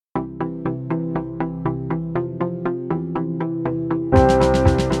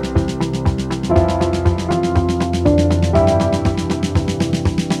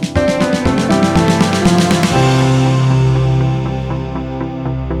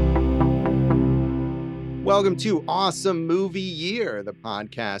Welcome to Awesome Movie Year, the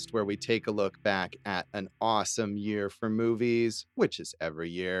podcast where we take a look back at an awesome year for movies, which is every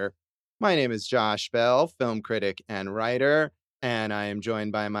year. My name is Josh Bell, film critic and writer, and I am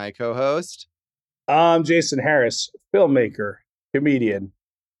joined by my co-host. I'm Jason Harris, filmmaker, comedian.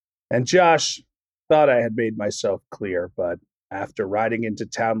 And Josh, thought I had made myself clear, but after riding into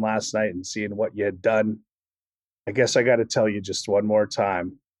town last night and seeing what you had done, I guess I got to tell you just one more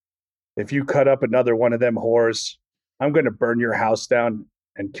time. If you cut up another one of them whores, I'm going to burn your house down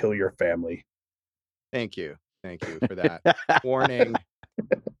and kill your family. Thank you. Thank you for that warning.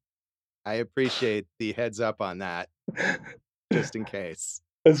 I appreciate the heads up on that, just in case.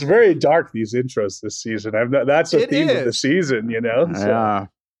 It's very dark, these intros this season. That's a theme of the season, you know? Yeah. So.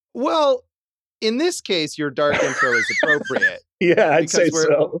 Well, in this case, your dark intro is appropriate. Yeah, I'd say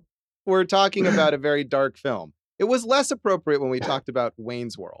so. We're talking about a very dark film. It was less appropriate when we talked about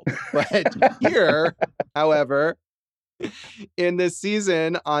Wayne's World. But here, however, in this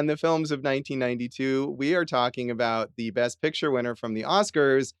season on the films of 1992, we are talking about the Best Picture winner from the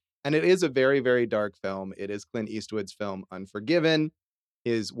Oscars. And it is a very, very dark film. It is Clint Eastwood's film Unforgiven,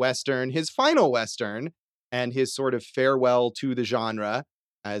 his Western, his final Western, and his sort of farewell to the genre,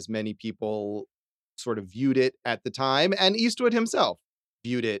 as many people sort of viewed it at the time. And Eastwood himself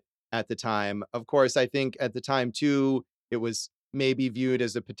viewed it at the time. Of course, I think at the time, too, it was maybe viewed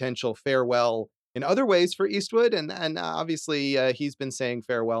as a potential farewell in other ways for Eastwood. And obviously, he's been saying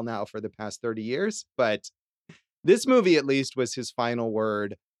farewell now for the past 30 years. But this movie, at least, was his final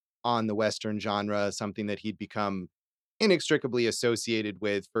word on the Western genre, something that he'd become inextricably associated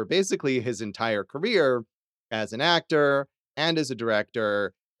with for basically his entire career as an actor and as a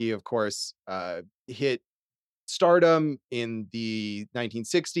director. He, of course, hit stardom in the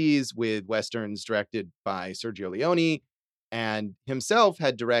 1960s with Westerns directed by Sergio Leone, and himself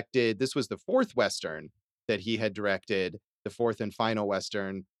had directed, this was the fourth Western that he had directed, the fourth and final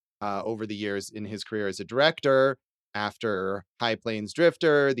Western over the years in his career as a director, after High Plains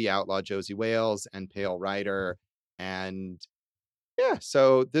Drifter, The Outlaw Josie Wales, and Pale Rider. And yeah,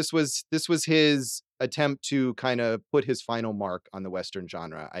 so this was his attempt to kind of put his final mark on the Western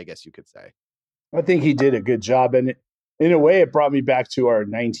genre, I guess you could say. I think he did a good job. And in a way, it brought me back to our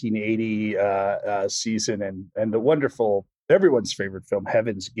 1980 season and the wonderful, everyone's favorite film,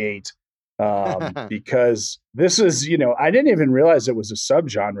 Heaven's Gate. Because this is, I didn't even realize it was a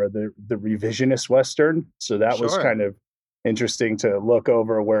subgenre, the revisionist Western. So that was kind of interesting to look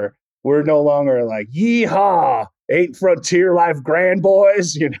over, where we're no longer like, yeehaw, ain't frontier life grand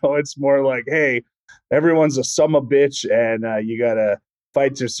boys. It's more like, hey, everyone's a summer bitch and you got to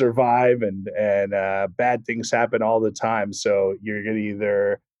fight to survive, and bad things happen all the time. So you're gonna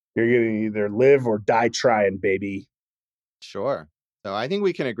either live or die trying, baby. Sure. So I think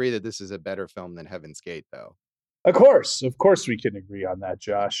we can agree that this is a better film than Heaven's Gate, though. Of course we can agree on that,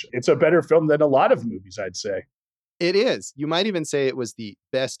 Josh. It's a better film than a lot of movies, I'd say. It is. You might even say it was the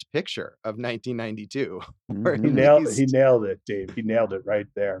best picture of 1992. He nailed it, Dave. He nailed it right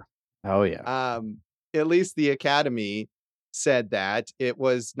there. Oh yeah. At least the Academy said that it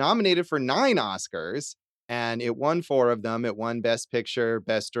was nominated for 9 Oscars and it won 4 of them. It won Best Picture,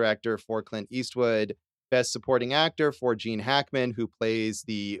 Best Director for Clint Eastwood, Best Supporting Actor for Gene Hackman, who plays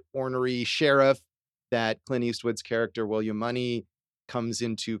the ornery sheriff that Clint Eastwood's character William Money comes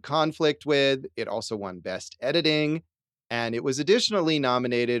into conflict with. It also won Best Editing, and it was additionally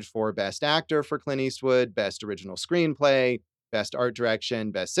nominated for Best Actor for Clint Eastwood, Best Original Screenplay, Best Art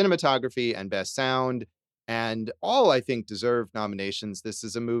Direction, Best Cinematography, and Best Sound. And all, I think, deserve nominations. This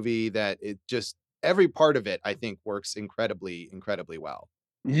is a movie that every part of it, I think, works incredibly, incredibly well.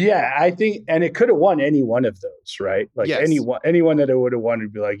 Yeah, I think, and it could have won any one of those, right? Like yes. anyone that it would have won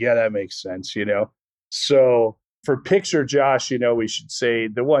would be like, yeah, that makes sense, So for picture, Josh, we should say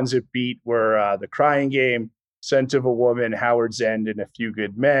the ones it beat were The Crying Game, Scent of a Woman, Howard's End, and A Few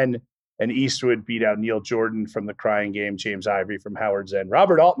Good Men. And Eastwood beat out Neil Jordan from The Crying Game, James Ivory from Howard's End,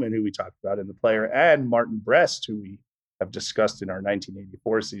 Robert Altman, who we talked about in The Player, and Martin Brest, who we have discussed in our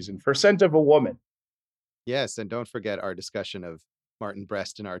 1984 season, for Scent of a Woman. Yes, and don't forget our discussion of Martin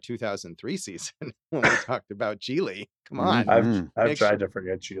Brest in our 2003 season when we talked about Geely. Come on. I've tried to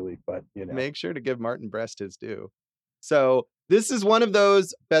forget Geely, but make sure to give Martin Brest his due. So this is one of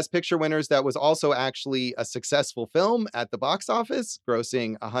those Best Picture winners that was also actually a successful film at the box office,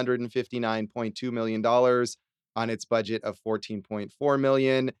 grossing $159.2 million on its budget of $14.4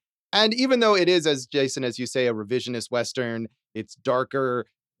 million. And even though it is, as Jason, as you say, a revisionist Western, it's darker,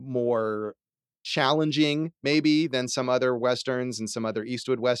 more challenging maybe than some other Westerns and some other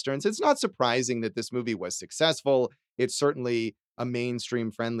Eastwood Westerns. It's not surprising that this movie was successful. It's certainly a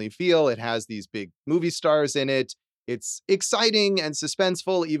mainstream friendly feel. It has these big movie stars in it. It's exciting and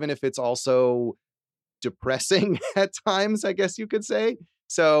suspenseful, even if it's also depressing at times, I guess you could say.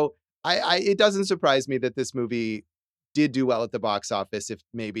 So it doesn't surprise me that this movie did do well at the box office, if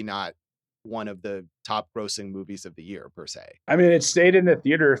maybe not one of the top grossing movies of the year per se. I mean, it stayed in the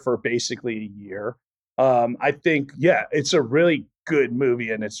theater for basically a year. I think, yeah, it's a really good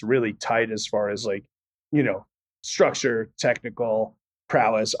movie, and it's really tight as far as like, structure, technical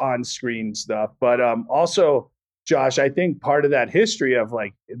prowess, on-screen stuff. But also, Josh, I think part of that history of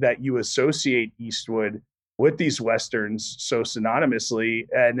like that you associate Eastwood with these Westerns so synonymously,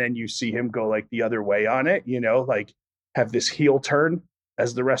 and then you see him go like the other way on it, like have this heel turn,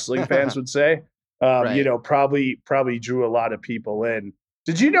 as the wrestling fans would say, Right. probably drew a lot of people in.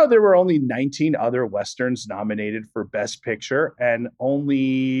 Did you know there were only 19 other Westerns nominated for Best Picture and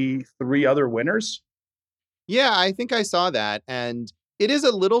only 3 other winners? Yeah, I think I saw that. And it is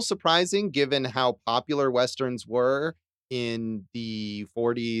a little surprising given how popular Westerns were in the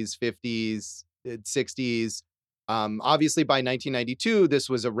 40s, 50s, 60s. Obviously, by 1992, this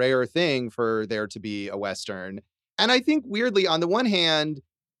was a rare thing for there to be a Western. And I think, weirdly, on the one hand,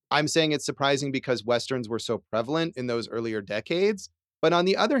 I'm saying it's surprising because Westerns were so prevalent in those earlier decades. But on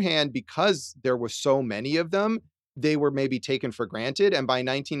the other hand, because there were so many of them, they were maybe taken for granted. And by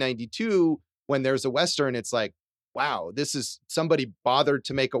 1992, when there's a Western, it's like, wow, this is somebody bothered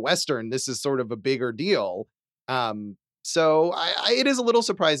to make a Western. This is sort of a bigger deal. So it is a little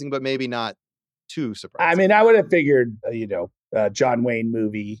surprising, but maybe not too I surprising. mean, I would have figured, John Wayne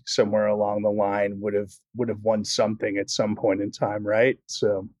movie somewhere along the line would have won something at some point in time, right?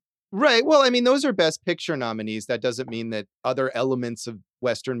 So, Right. Well, I mean, those are Best Picture nominees. That doesn't mean that other elements of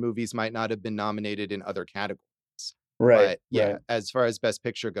Western movies might not have been nominated in other categories. right, But yeah, right. as far as Best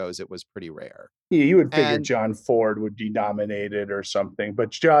Picture goes, it was pretty rare. Yeah, you would figure And John Ford would be nominated or something. But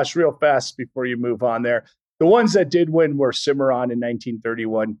Josh, real fast before you move on there, the ones that did win were Cimarron in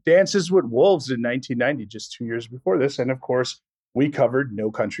 1931, Dances with Wolves in 1990, just 2 years before this. And of course, we covered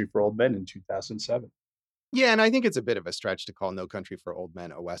No Country for Old Men in 2007. yeah, and I think it's a bit of a stretch to call No Country for Old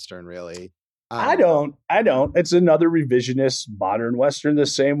Men a Western, really. I Um, don't. I don't. It's another revisionist modern Western, the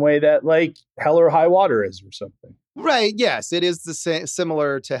same way that like Hell or High Water is or something. right. Yes, it is the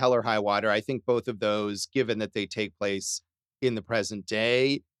similar to Hell or High Water. I think both of those, given that they take place in the present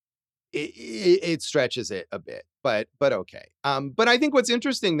day, it stretches it a bit, but okay. But I think what's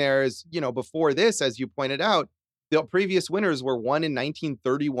interesting there is, before this, as you pointed out, the previous winners were one in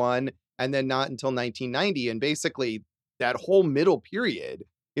 1931 and then not until 1990. And basically that whole middle period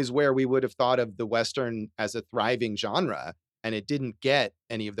is where we would have thought of the Western as a thriving genre. And it didn't get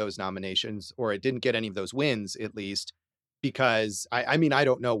any of those nominations, or it didn't get any of those wins, at least, because I mean, I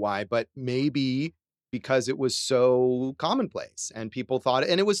don't know why, but maybe because it was so commonplace and people thought,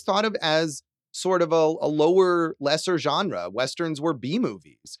 and it was thought of as sort of a lower, lesser genre. Westerns were B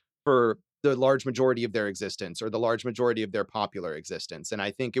movies for the large majority of their existence, or the large majority of their popular existence. And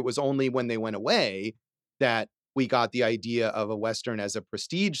I think it was only when they went away that we got the idea of a Western as a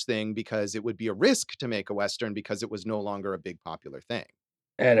prestige thing, because it would be a risk to make a Western because it was no longer a big popular thing.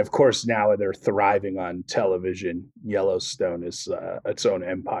 And of course, now they're thriving on television. Yellowstone is its own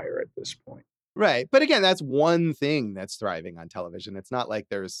empire at this point. Right. But again, that's one thing that's thriving on television. It's not like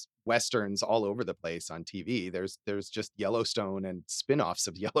there's Westerns all over the place on TV. There's just Yellowstone and spin-offs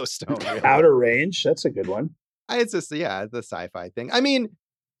of Yellowstone, really. Outer Range, that's a good one. It's just, yeah, the sci-fi thing. I mean,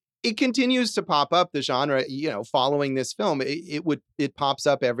 it continues to pop up, the genre, following this film. It pops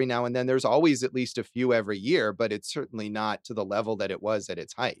up every now and then. There's always at least a few every year, but it's certainly not to the level that it was at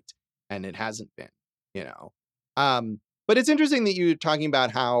its height. And it hasn't been, you know. But it's interesting that you're talking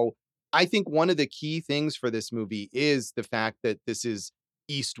about how I think one of the key things for this movie is the fact that this is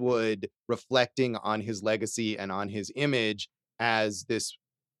Eastwood reflecting on his legacy and on his image as this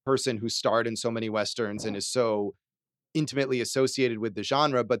person who starred in so many Westerns and is so intimately associated with the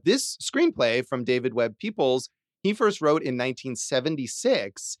genre. But this screenplay from David Webb Peoples, he first wrote in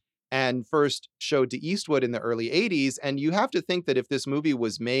 1976 and first showed to Eastwood in the early 80s. And you have to think that if this movie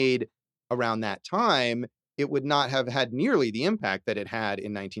was made around that time, it would not have had nearly the impact that it had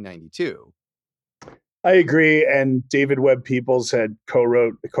in 1992. I agree. And David Webb Peoples had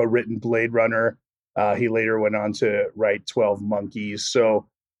co-written Blade Runner. He later went on to write 12 Monkeys. So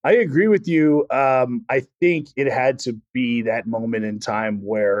I agree with you. I think it had to be that moment in time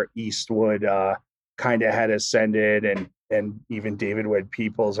where Eastwood kind of had ascended, and even David Webb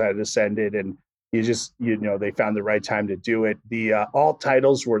Peoples had ascended, and they found the right time to do it. The alt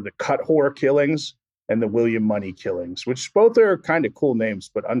titles were the Cut Whore Killings and the William Money Killings, which both are kind of cool names,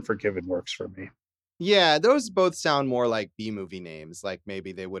 but Unforgiven works for me. Yeah, those both sound more like B movie names, like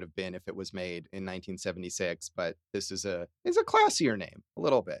maybe they would have been if it was made in 1976. But this is a classier name, a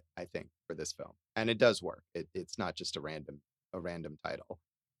little bit, I think, for this film, and it does work. It's not just a random title.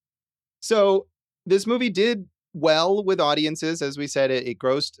 So this movie did well with audiences, as we said. It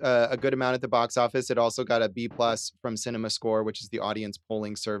grossed a good amount at the box office. It also got a B plus from Cinema Score, which is the audience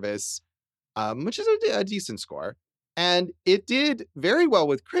polling service, which is a decent score. And it did very well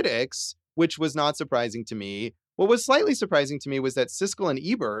with critics, which was not surprising to me. What was slightly surprising to me was that Siskel and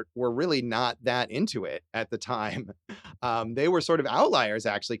Ebert were really not that into it at the time. They were sort of outliers,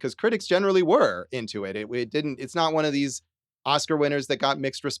 actually, because critics generally were into it. It didn't. It's not one of these Oscar winners that got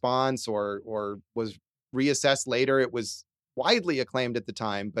mixed response or was reassessed later. It was widely acclaimed at the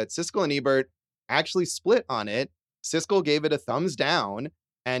time, but Siskel and Ebert actually split on it. Siskel gave it a thumbs down,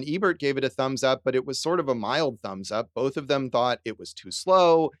 and Ebert gave it a thumbs up, but it was sort of a mild thumbs up. Both of them thought it was too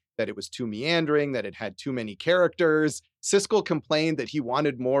slow, that it was too meandering, that it had too many characters. Siskel complained that he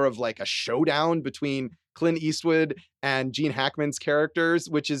wanted more of like a showdown between Clint Eastwood and Gene Hackman's characters,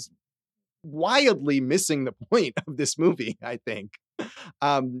 which is wildly missing the point of this movie, I think.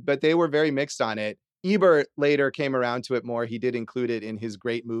 But they were very mixed on it. Ebert later came around to it more. He did include it in his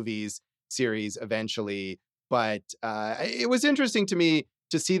Great Movies series eventually. But it was interesting to me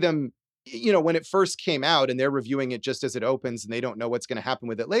to see them, when it first came out and they're reviewing it just as it opens and they don't know what's going to happen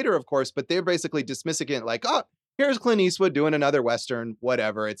with it later, of course, but they're basically dismissing it like, oh, here's Clint Eastwood doing another Western,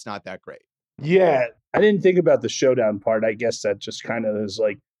 whatever. It's not that great. Yeah, I didn't think about the showdown part. I guess that just kind of is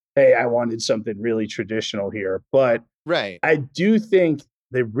like, hey, I wanted something really traditional here. But right. I do think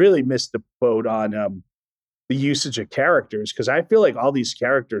they really missed the boat on the usage of characters, because I feel like all these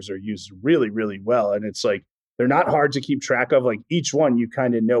characters are used really, really well. And it's like, they're not hard to keep track of. Like each one, you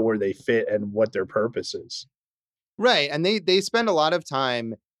kind of know where they fit and what their purpose is. Right. And they spend a lot of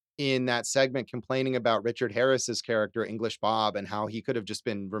time in that segment complaining about Richard Harris's character, English Bob, and how he could have just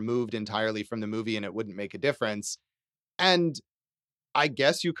been removed entirely from the movie and it wouldn't make a difference. And I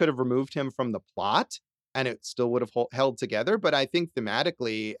guess you could have removed him from the plot and it still would have held together. But I think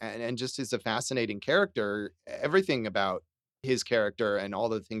thematically and just as a fascinating character, everything about his character and all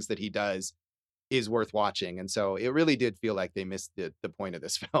the things that he does is worth watching. And so it really did feel like they missed the point of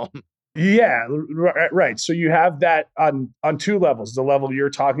this film. Yeah, right. So you have that on two levels. The level you're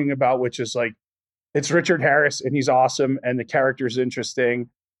talking about, which is like, it's Richard Harris and he's awesome and the character's interesting.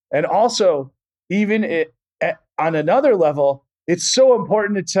 And also, even on another level, it's so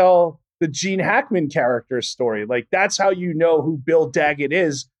important to tell the Gene Hackman character's story. Like that's how you know who Bill Daggett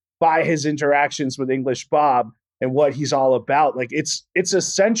is, by his interactions with English Bob and what he's all about. Like it's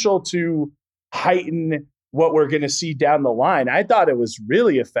essential to heighten what we're going to see down the line. I thought it was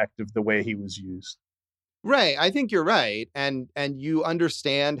really effective the way he was used. Right. I think you're right. And you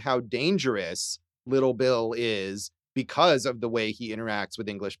understand how dangerous Little Bill is because of the way he interacts with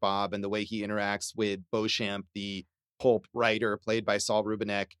English Bob and the way he interacts with Beauchamp, the pulp writer played by Saul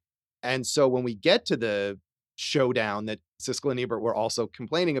Rubinek. And so when we get to the showdown that Siskel and Ebert were also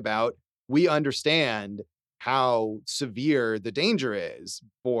complaining about, we understand how severe the danger is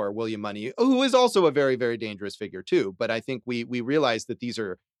for William Munny, who is also a very, very dangerous figure too. But I think we realize that these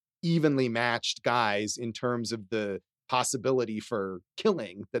are evenly matched guys in terms of the possibility for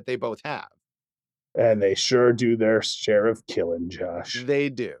killing that they both have. And they sure do their share of killing, Josh. They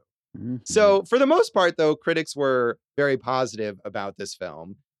do. Mm-hmm. So for the most part, though, critics were very positive about this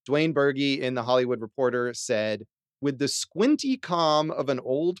film. Dwayne Berge in The Hollywood Reporter said, with the squinty calm of an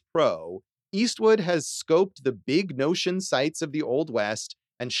old pro, Eastwood has scoped the big notion sites of the Old West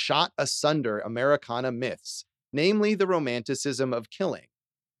and shot asunder Americana myths, namely the romanticism of killing.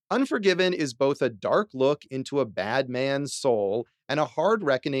 Unforgiven is both a dark look into a bad man's soul and a hard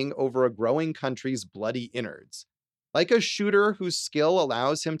reckoning over a growing country's bloody innards. Like a shooter whose skill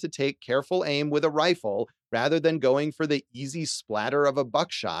allows him to take careful aim with a rifle rather than going for the easy splatter of a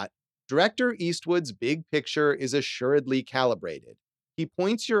buckshot, director Eastwood's big picture is assuredly calibrated. He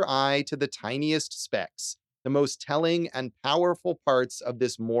points your eye to the tiniest specks, the most telling and powerful parts of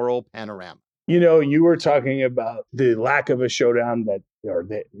this moral panorama. You were talking about the lack of a showdown that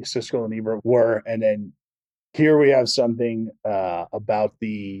Siskel and Ebert were, and then here we have something about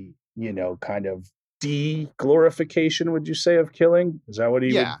the, kind of de-glorification, would you say, of killing? Is that what he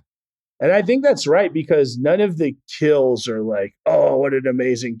Yeah. And I think that's right, because none of the kills are like, oh, what an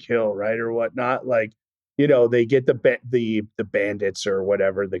amazing kill, right? Or whatnot. Like, they get the bandits or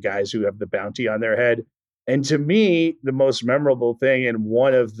whatever, the guys who have the bounty on their head. And to me, the most memorable thing and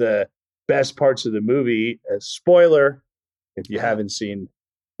one of the best parts of the movie, spoiler, if you haven't seen,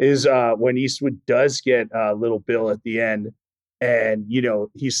 is when Eastwood does get Little Bill at the end. and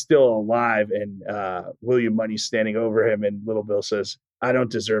he's still alive, and William Money's standing over him, and Little Bill says, "I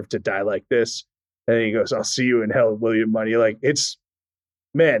don't deserve to die like this." And he goes, "I'll see you in hell, William Money." Like, it's,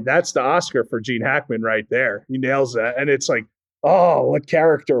 man, that's the Oscar for Gene Hackman right there. He nails that. And it's like, oh, what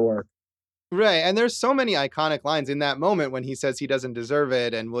character work. Right. And there's so many iconic lines in that moment when he says he doesn't deserve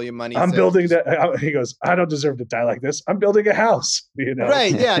it. And William Money I'm says, building that. He goes, "I don't deserve to die like this. I'm building a house."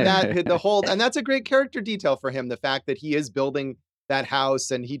 Right. Yeah. And that's a great character detail for him. The fact that he is building that house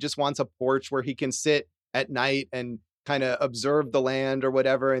and he just wants a porch where he can sit at night and kind of observe the land or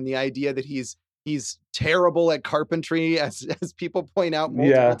whatever. And the idea that he's terrible at carpentry, as people point out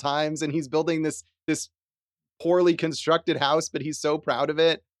multiple times. And he's building this poorly constructed house, but he's so proud of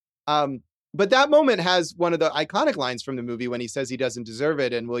it. But that moment has one of the iconic lines from the movie when he says he doesn't deserve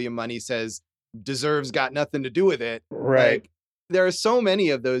it. And William Money says, "Deserves got nothing to do with it." Right. Like, there are so many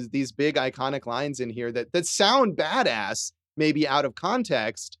of these big iconic lines in here that sound badass, maybe out of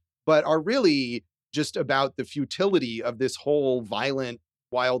context, but are really just about the futility of this whole violent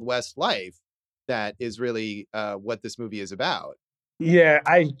Wild West life that is really what this movie is about. Yeah,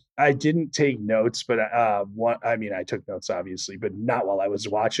 I didn't take notes, but I took notes obviously, but not while I was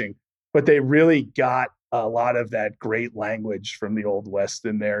watching. But they really got a lot of that great language from the Old West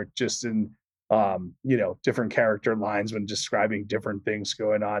in there, just in different character lines when describing different things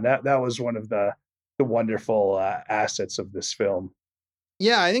going on. That was one of the wonderful assets of this film.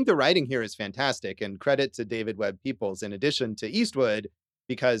 Yeah, I think the writing here is fantastic, and credit to David Webb Peoples in addition to Eastwood,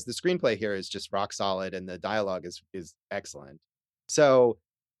 because the screenplay here is just rock solid and the dialogue is excellent. So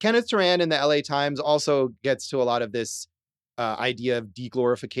Kenneth Turan in the LA Times also gets to a lot of this idea of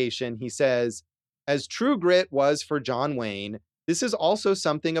deglorification. He says, "As True Grit was for John Wayne, this is also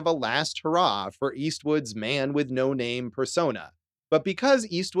something of a last hurrah for Eastwood's man with no name persona. But because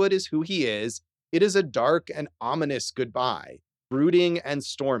Eastwood is who he is, it is a dark and ominous goodbye, brooding and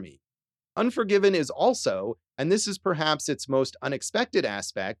stormy. Unforgiven is also, and this is perhaps its most unexpected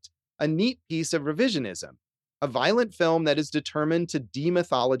aspect, a neat piece of revisionism, a violent film that is determined to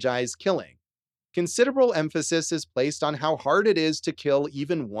demythologize killing. Considerable emphasis is placed on how hard it is to kill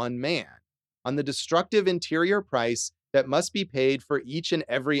even one man, on the destructive interior price that must be paid for each and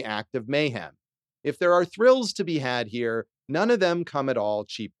every act of mayhem. If there are thrills to be had here, none of them come at all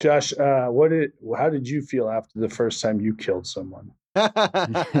cheap." Josh, how did you feel after the first time you killed someone?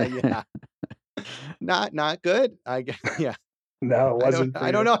 Yeah. Not good. Yeah. No, it wasn't. I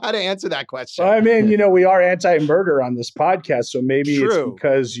don't know how to answer that question. I mean, we are anti-murder on this podcast, so maybe True. It's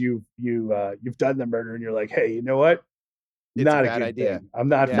because you've done the murder and you're like, hey, you know what? It's not a bad good idea. Thing. I'm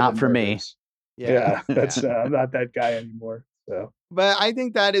not. Yeah. Not for me. Yeah, that's I'm not that guy anymore. So, but I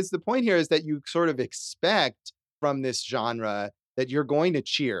think that is the point here, is that you sort of expect from this genre that you're going to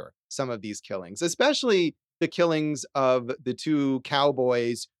cheer some of these killings, especially the killings of the two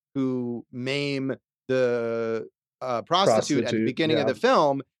cowboys who maim the prostitute at the beginning of the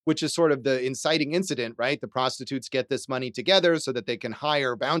film, which is sort of the inciting incident, right? The prostitutes get this money together so that they can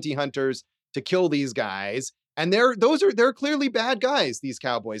hire bounty hunters to kill these guys. And they're clearly bad guys, these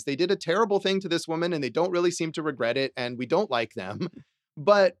cowboys. They did a terrible thing to this woman and they don't really seem to regret it. And we don't like them.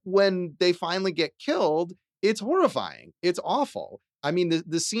 But when they finally get killed, it's horrifying. It's awful. I mean,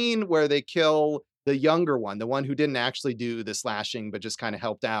 the scene where they kill the younger one, the one who didn't actually do the slashing, but just kind of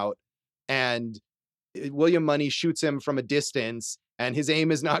helped out. And William Money shoots him from a distance and his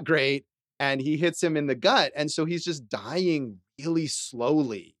aim is not great. And he hits him in the gut. And so he's just dying really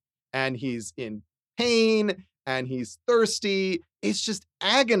slowly. And he's in pain and he's thirsty. It's just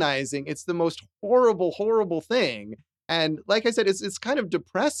agonizing. It's the most horrible, horrible thing. And like I said, it's kind of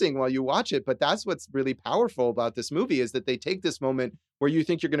depressing while you watch it, but that's what's really powerful about this movie, is that they take this moment where you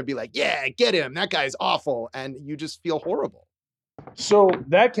think you're going to be like, yeah, get him. That guy's awful. And you just feel horrible. So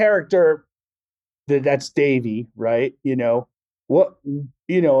that character, that's Davy, right? That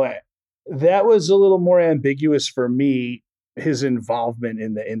was a little more ambiguous for me, his involvement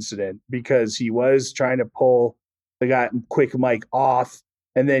in the incident, because he was trying to pull the guy Quick Mike off.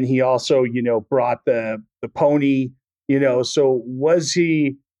 And then he also, brought the pony, so was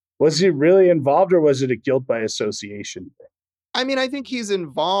he really involved, or was it a guilt by association thing? I mean, I think he's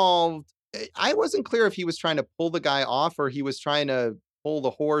involved. I wasn't clear if he was trying to pull the guy off or he was trying to pull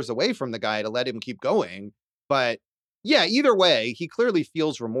the whores away from the guy to let him keep going. But yeah, either way, he clearly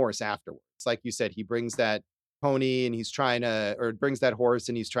feels remorse afterwards. Like you said, he brings that pony and brings that horse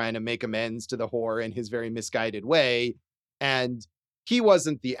and he's trying to make amends to the whore in his very misguided way. And he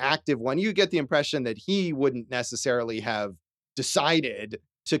wasn't the active one. You get the impression that he wouldn't necessarily have decided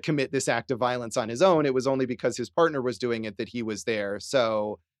to commit this act of violence on his own. It was only because his partner was doing it that he was there.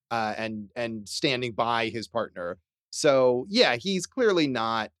 So, and standing by his partner. So yeah, he's clearly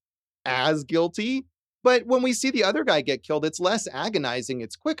not as guilty. But when we see the other guy get killed, it's less agonizing,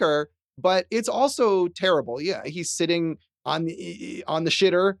 it's quicker, but it's also terrible. Yeah, he's sitting on the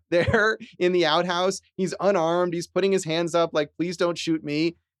shitter there in the outhouse. He's unarmed. He's putting his hands up like, please don't shoot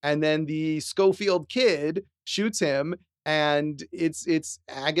me. And then the Schofield kid shoots him, and it's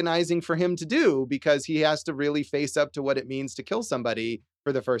agonizing for him to do because he has to really face up to what it means to kill somebody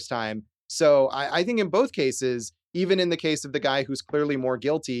for the first time. So I think in both cases, even in the case of the guy who's clearly more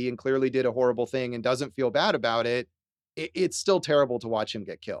guilty and clearly did a horrible thing and doesn't feel bad about it, it's still terrible to watch him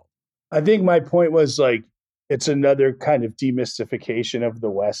get killed. I think my point was like, it's another kind of demystification of the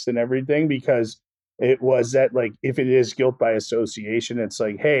West and everything, because it was that, like, if it is guilt by association, it's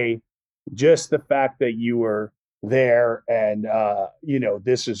like, hey, just the fact that you were there and,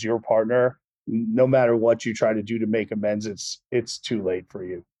 this is your partner, no matter what you try to do to make amends, it's too late for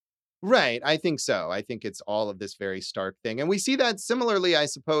you. Right. I think so. I think it's all of this very stark thing. And we see that similarly, I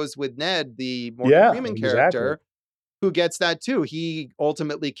suppose, with Ned, the Morgan Freeman character, who gets that too. He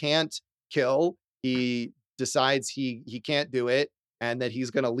ultimately can't kill. He decides he can't do it and that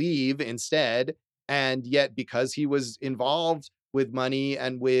he's going to leave instead. And yet, because he was involved with money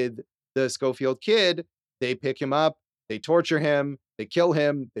and with the Schofield kid, they pick him up, they torture him, they kill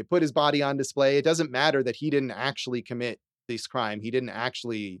him, they put his body on display. It doesn't matter that he didn't actually commit this crime. He didn't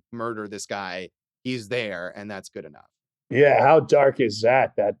actually murder this guy. He's there, and that's good enough. Yeah, how dark is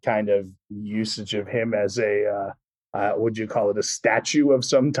that? That kind of usage of him as a would you call it a statue of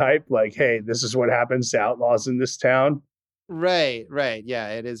some type? Like, hey, this is what happens to outlaws in this town. Right. Yeah,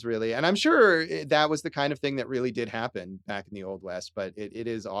 it is really. And I'm sure that was the kind of thing that really did happen back in the Old West, but it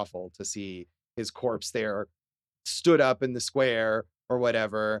is awful to see his corpse there stood up in the square or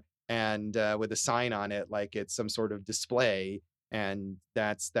whatever, and with a sign on it like it's some sort of display, and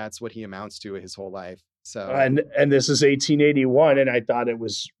that's what he amounts to his whole life. So and this is 1881, and I thought it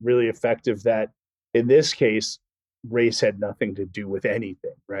was really effective that in this case race had nothing to do with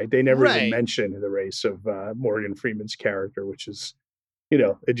anything, right? They never even mentioned the race of Morgan Freeman's character, which is,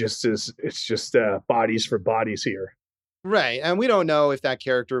 it just is, it's just bodies for bodies here. Right. And we don't know if that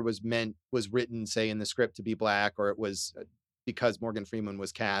character was written, say, in the script to be black, or it was because Morgan Freeman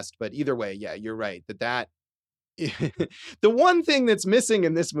was cast. But either way, yeah, you're right that the one thing that's missing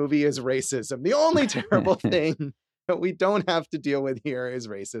in this movie is racism. The only terrible thing that we don't have to deal with here is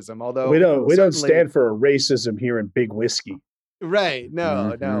racism. Although we don't stand for racism here in Big Whiskey. Right.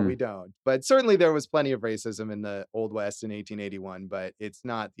 No, we don't. But certainly there was plenty of racism in the Old West in 1881, but it's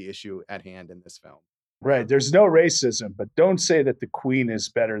not the issue at hand in this film. Right. There's no racism, but don't say that the Queen is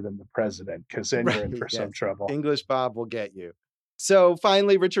better than the president, because then you're in for some trouble. English Bob will get you. So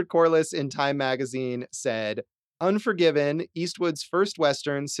finally, Richard Corliss in Time magazine said, Unforgiven, Eastwood's first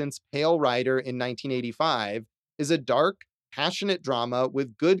Western since Pale Rider in 1985, is a dark, passionate drama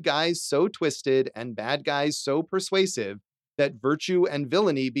with good guys so twisted and bad guys so persuasive that virtue and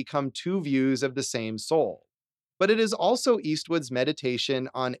villainy become two views of the same soul. But it is also Eastwood's meditation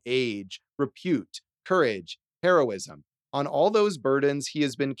on age, repute, courage, heroism, on all those burdens he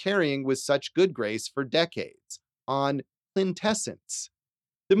has been carrying with such good grace for decades, on quintessence.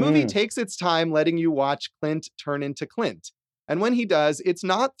 The movie takes its time letting you watch Clint turn into Clint, and when he does, it's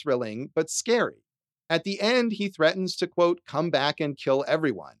not thrilling, but scary. At the end, he threatens to, quote, come back and kill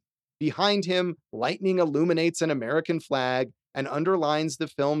everyone. Behind him, lightning illuminates an American flag and underlines the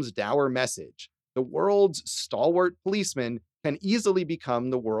film's dour message. The world's stalwart policeman can easily become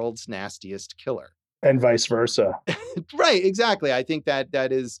the world's nastiest killer. And vice versa. Right, exactly. I think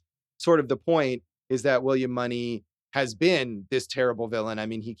that is sort of the point, is that William Munny has been this terrible villain. I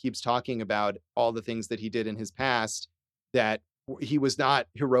mean, he keeps talking about all the things that he did in his past, that he was not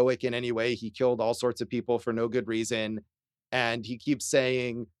heroic in any way. He killed all sorts of people for no good reason. And he keeps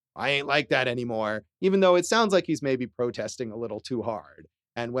saying, I ain't like that anymore, even though it sounds like he's maybe protesting a little too hard.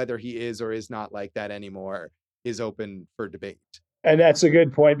 And whether he is or is not like that anymore is open for debate. And that's a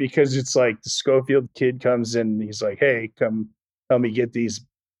good point, because it's like the Schofield kid comes in and he's like, hey, come help me get these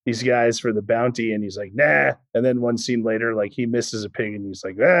guys for the bounty. And he's like, nah. And then one scene later, like, he misses a pig and he's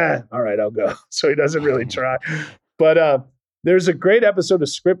like, all right, I'll go. So he doesn't really try. But there's a great episode of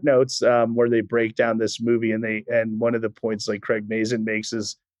Script Notes where they break down this movie, and one of the points like Craig Mazin makes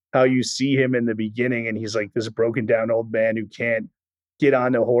is how you see him in the beginning, and he's like this broken down old man who can't get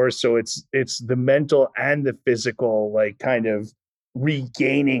on a horse. So it's the mental and the physical, like, kind of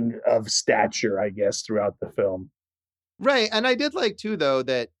regaining of stature, I guess, throughout the film. Right. And I did like too, though,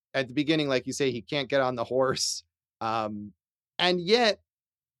 that at the beginning, like you say, he can't get on the horse. And yet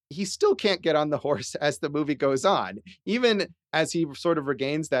he still can't get on the horse as the movie goes on. Even as he sort of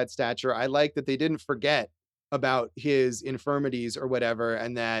regains that stature, I like that they didn't forget about his infirmities or whatever,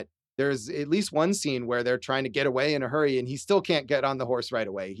 and that there's at least one scene where they're trying to get away in a hurry and he still can't get on the horse right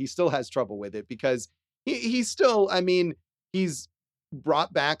away. He still has trouble with it because he's still, I mean, he's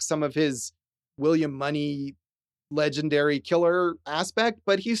brought back some of his William Money legendary killer aspect,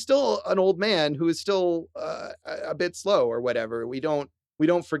 but he's still an old man who is still a bit slow or whatever. We don't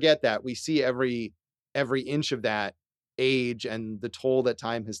forget that. We see every inch of that age and the toll that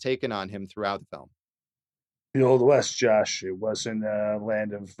time has taken on him throughout the film. The Old West, Josh. It wasn't a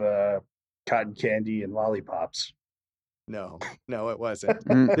land of cotton candy and lollipops. No, it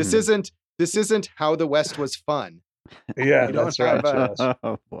wasn't. This isn't How the West Was Fun. Yeah, that's right.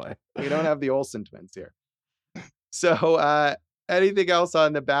 Oh boy, we don't have the Olsen twins here. So, anything else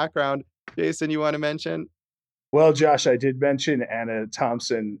on the background, Jason, you want to mention? Well, Josh, I did mention Anna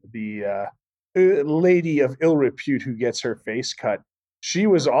Thompson, the lady of ill repute who gets her face cut. She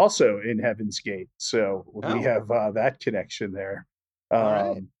was also in Heaven's Gate, so we have that connection there. All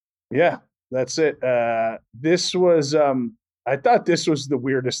right. Yeah, that's it. This was, I thought this was the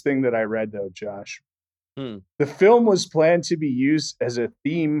weirdest thing that I read, though, Josh. The film was planned to be used as a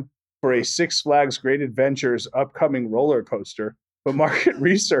theme for a Six Flags Great Adventures upcoming roller coaster, but market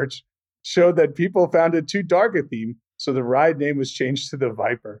research showed that people found it too dark a theme, so the ride name was changed to the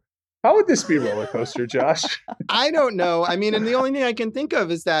Viper. How would this be a roller coaster, Josh? I don't know. I mean, and the only thing I can think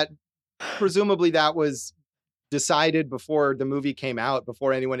of is that presumably that was decided before the movie came out,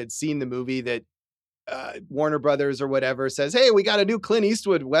 before anyone had seen the movie, that Warner Brothers or whatever says, hey, we got a new Clint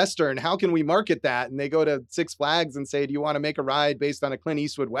Eastwood Western. How can we market that? And they go to Six Flags and say, do you want to make a ride based on a Clint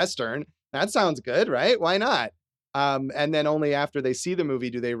Eastwood Western? That sounds good, right? Why not? And then only after they see the movie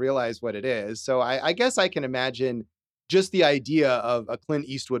do they realize what it is. So I guess I can imagine just the idea of a Clint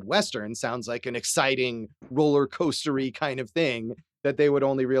Eastwood Western sounds like an exciting roller coastery kind of thing that they would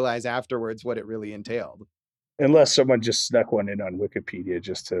only realize afterwards what it really entailed. Unless someone just snuck one in on Wikipedia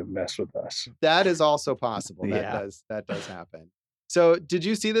just to mess with us. That is also possible. That does happen. So did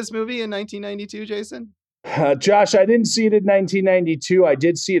you see this movie in 1992, Jason? Josh, I didn't see it in 1992. I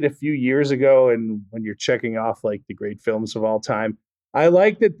did see it a few years ago. And when you're checking off like the great films of all time, I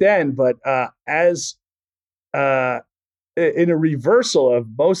liked it then. But in a reversal of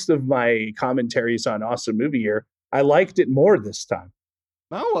most of my commentaries on Awesome Movie Year, I liked it more this time.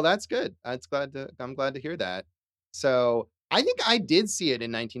 Oh, well, that's good. I'm glad to hear that. So I think I did see it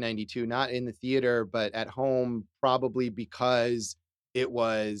in 1992, not in the theater, but at home, probably because it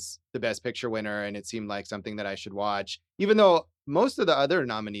was the Best Picture winner and it seemed like something that I should watch, even though most of the other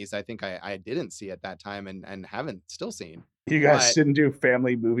nominees, I think I didn't see at that time and haven't still seen. You guys didn't do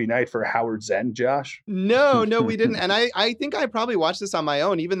family movie night for Howard's End, Josh? No, we didn't. And I think I probably watched this on my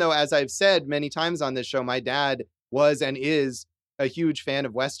own, even though, as I've said many times on this show, my dad was and is a huge fan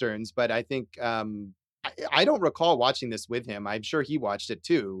of Westerns. But I think I don't recall watching this with him. I'm sure he watched it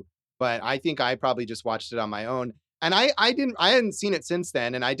too, but I think I probably just watched it on my own. And I hadn't seen it since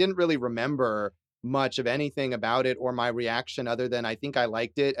then. And I didn't really remember much of anything about it or my reaction other than I think I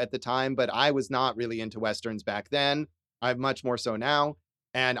liked it at the time, but I was not really into Westerns back then. I'm much more so now.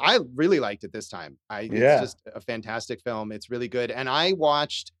 And I really liked it this time. It's just a fantastic film. It's really good. And I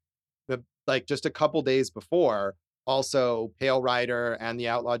watched just a couple days before also Pale Rider and The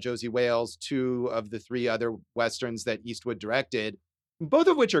Outlaw Josie Wales, two of the three other Westerns that Eastwood directed, both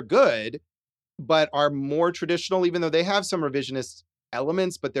of which are good, but are more traditional, even though they have some revisionist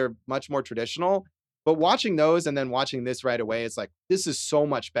elements, but they're much more traditional. But watching those and then watching this right away, it's like, this is so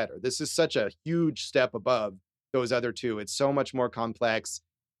much better. This is such a huge step above those other two. It's so much more complex.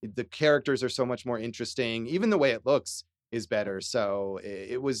 The characters are so much more interesting. Even the way it looks is better. So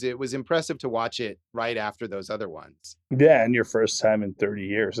it was impressive to watch it right after those other ones. Yeah, and your first time in 30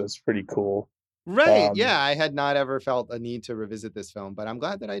 years. That's pretty cool. Right. Yeah, I had not ever felt a need to revisit this film, but I'm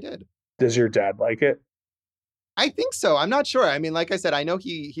glad that I did. Does your dad like it? I think so. I'm not sure. I mean, like I said, I know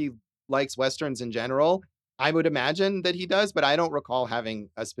he likes Westerns in general. I would imagine that he does, but I don't recall having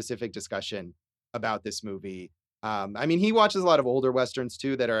a specific discussion about this movie. I mean, he watches a lot of older Westerns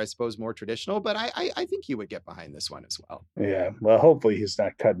too that are, I suppose, more traditional, but I think he would get behind this one as well. Yeah. Well, hopefully he's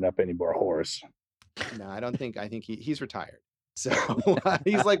not cutting up any more horse. No, I think he's retired. So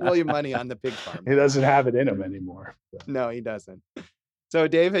he's like William Money on the pig farm. He doesn't have it in him anymore. No, he doesn't. So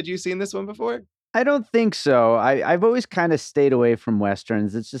Dave, had you seen this one before? I don't think so. I've always kind of stayed away from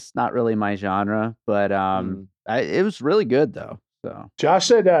Westerns. It's just not really my genre, but it was really good though. So Josh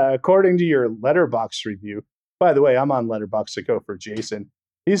said, according to your Letterboxd review, by the way, I'm on Letterboxd to go for Jason.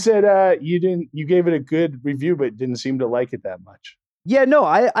 He said you gave it a good review, but didn't seem to like it that much. Yeah, no,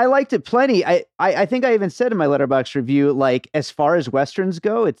 I liked it plenty. I think I even said in my Letterboxd review, like as far as Westerns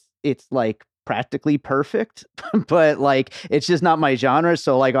go, it's like practically perfect, but like it's just not my genre.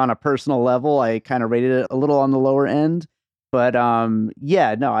 So like on a personal level, I kind of rated it a little on the lower end. But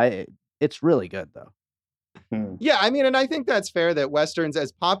yeah, no, it's really good though. Yeah, I mean, and I think that's fair that Westerns,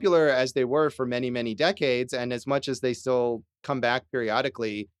 as popular as they were for many, many decades, and as much as they still come back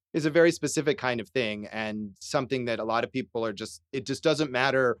periodically, is a very specific kind of thing and something that a lot of people are just, it just doesn't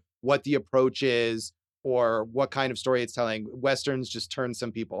matter what the approach is or what kind of story it's telling. Westerns just turn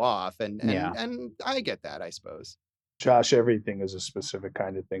some people off. And I get that, I suppose. Josh, everything is a specific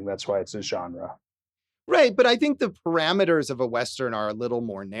kind of thing. That's why it's a genre. Right, but I think the parameters of a Western are a little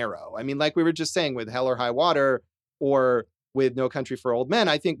more narrow. I mean, like we were just saying with Hell or High Water or with No Country for Old Men,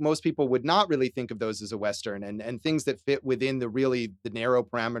 I think most people would not really think of those as a Western and things that fit within the narrow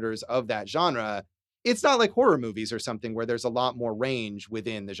parameters of that genre. It's not like horror movies or something where there's a lot more range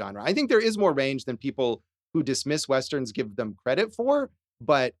within the genre. I think there is more range than people who dismiss Westerns give them credit for,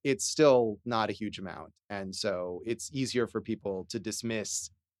 but it's still not a huge amount. And so it's easier for people to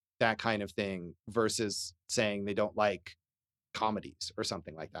dismiss that kind of thing versus saying they don't like comedies or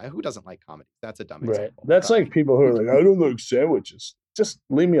something like that. Who doesn't like comedies? That's a dumb example. Right. That's like people who are like, I don't like sandwiches. Just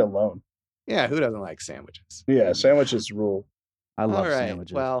leave me alone. Yeah, who doesn't like sandwiches? Yeah, sandwiches rule. I love All right.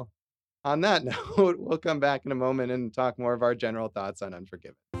 sandwiches. Well, on that note, we'll come back in a moment and talk more of our general thoughts on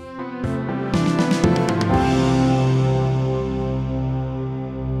Unforgiven.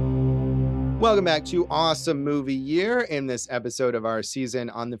 Welcome back to Awesome Movie Year. In this episode of our season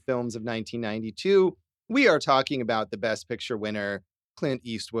on the films of 1992, we are talking about the Best Picture winner, Clint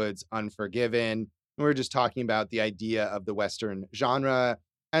Eastwood's Unforgiven. We're just talking about the idea of the Western genre,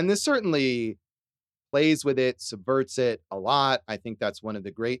 and this certainly plays with it, subverts it a lot. I think that's one of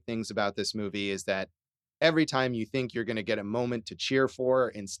the great things about this movie is that every time you think you're going to get a moment to cheer for,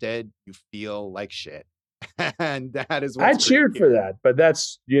 instead you feel like shit. And that is what I cheered for that, but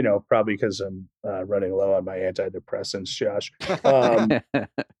that's, probably because I'm running low on my antidepressants, Josh.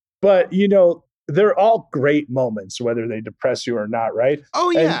 But, they're all great moments, whether they depress you or not, right?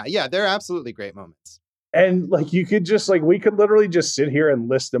 Oh, yeah. Yeah, they're absolutely great moments. And like, you could just we could literally just sit here and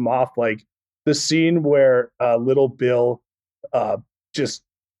list them off. Like the scene where little Bill just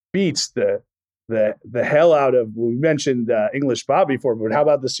beats the hell out of, we mentioned English Bob before, but how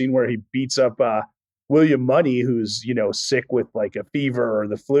about the scene where he beats up William Money, who's, sick with like a fever or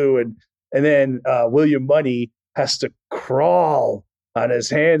the flu. And then William Money has to crawl on his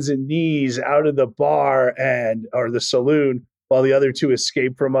hands and knees out of the bar or the saloon while the other two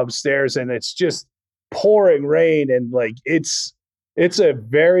escape from upstairs. And it's just pouring rain. And like, it's one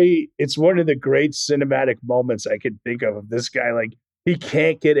of the great cinematic moments I can think of this guy. Like, he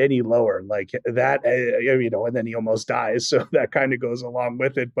can't get any lower like that, and then he almost dies. So that kind of goes along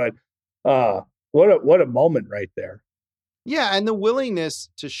with it. But, what a moment right there. Yeah, and the willingness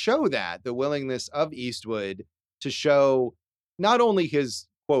to show that, the willingness of Eastwood to show not only his,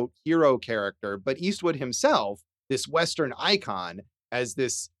 quote, hero character, but Eastwood himself, this Western icon, as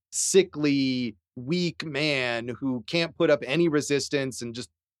this sickly, weak man who can't put up any resistance and just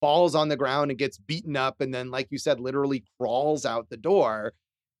falls on the ground and gets beaten up and then, like you said, literally crawls out the door,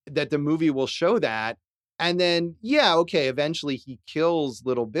 that the movie will show that. And then, yeah, okay, eventually he kills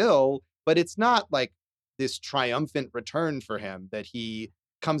little Bill, but it's not like this triumphant return for him that he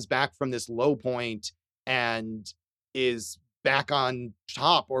comes back from this low point and is back on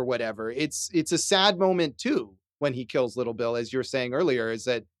top or whatever. It's a sad moment too when he kills little Bill, as you're saying earlier, is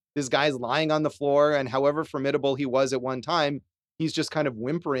that this guy's lying on the floor, and however formidable he was at one time, he's just kind of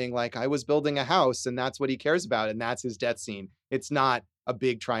whimpering like, I was building a house, and that's what he cares about, and that's his death scene. It's not a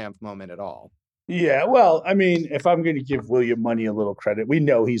big triumph moment at all. Yeah, well, I mean, if I'm going to give William Money a little credit, we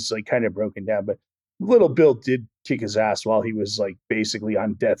know he's like kind of broken down, but little Bill did kick his ass while he was like basically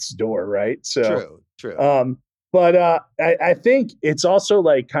on death's door, right? So true. But I think it's also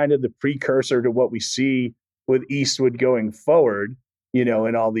like kind of the precursor to what we see with Eastwood going forward,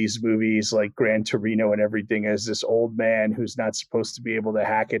 in all these movies like Gran Torino and everything, as this old man who's not supposed to be able to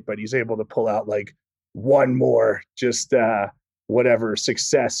hack it, but he's able to pull out like one more just whatever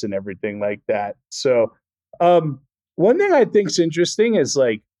success and everything like that. So one thing I think is interesting is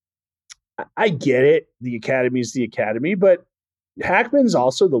like, I get it. The Academy's the Academy, but Hackman's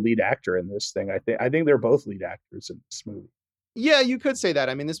also the lead actor in this thing. I think they're both lead actors in this movie. Yeah, you could say that.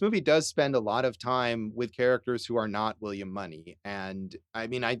 I mean, this movie does spend a lot of time with characters who are not William Money. And I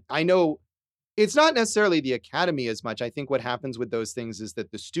mean, I know it's not necessarily the Academy as much. I think what happens with those things is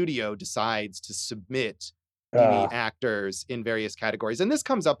that the studio decides to submit the actors in various categories. And this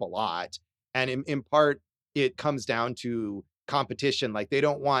comes up a lot. And in part, it comes down to competition. Like, they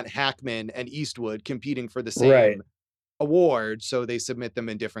don't want Hackman and Eastwood competing for the same award, so they submit them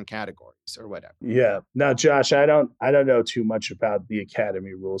in different categories or whatever. Yeah. Now, Josh, I don't know too much about the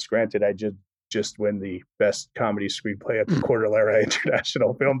Academy rules. Granted, I just win the best comedy screenplay at the Quarter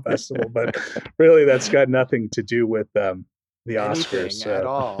International Film Festival, but really that's got nothing to do with the Anything Oscars at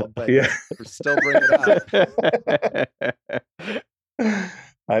all, but yeah. we're still bringing it up.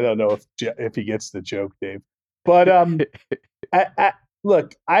 I don't know if he gets the joke, Dave. But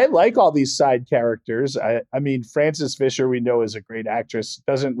look, I like all these side characters. I mean, Frances Fisher, we know, is a great actress.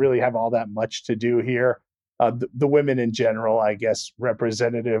 Doesn't really have all that much to do here. The women in general, I guess,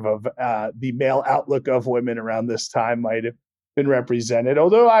 representative of the male outlook of women around this time might have been represented.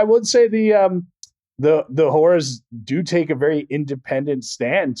 Although I would say the whores do take a very independent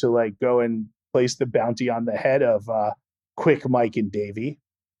stand to like go and place the bounty on the head of Quick, Mike, and Davy.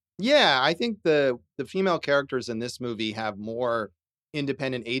 Yeah, I think the female characters in this movie have more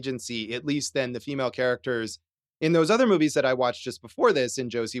independent agency, at least than the female characters in those other movies that I watched just before this, in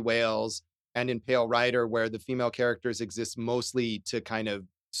Josie Wales and in Pale Rider, where the female characters exist mostly to kind of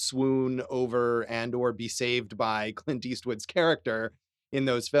swoon over and or be saved by Clint Eastwood's character in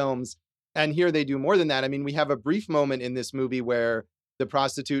those films. And here they do more than that. I mean, we have a brief moment in this movie where the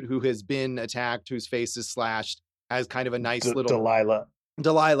prostitute who has been attacked, whose face is slashed, has kind of a nice little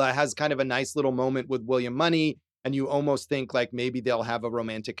Delilah has kind of a nice little moment with William Money, and you almost think like maybe they'll have a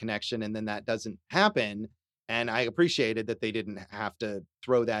romantic connection, and then that doesn't happen. And I appreciated that they didn't have to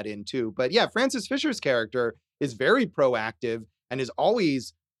throw that in too. But yeah, Frances Fisher's character is very proactive and is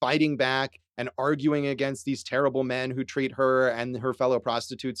always fighting back and arguing against these terrible men who treat her and her fellow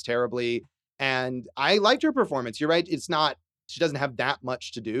prostitutes terribly. And I liked her performance. You're right. She doesn't have that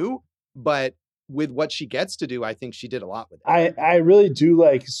much to do, but with what she gets to do, I think she did a lot with it. I really do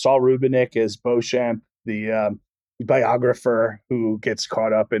like Saul Rubinek as Beauchamp, the biographer who gets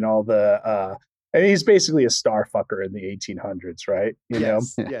caught up in all the and he's basically a star fucker in the 1800s, right? You know?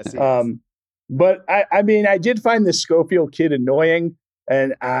 Yes. But I mean, I did find the Schofield kid annoying,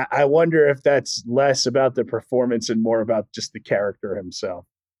 and I wonder if that's less about the performance and more about just the character himself.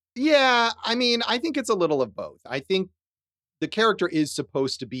 Yeah, I mean, I think it's a little of both. I think the character is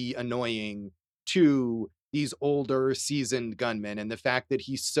supposed to be annoying to these older, seasoned gunmen, and the fact that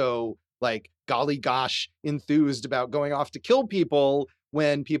he's so like golly gosh enthused about going off to kill people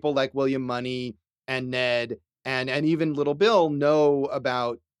when people like William Money and Ned and even Little Bill know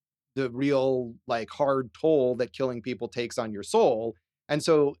about the real like hard toll that killing people takes on your soul. And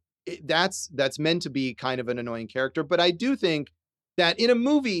so that's meant to be kind of an annoying character. But I do think that in a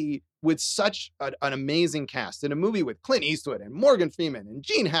movie with such an amazing cast, in a movie with Clint Eastwood and Morgan Freeman and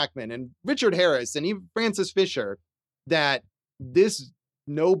Gene Hackman and Richard Harris and even Frances Fisher, that this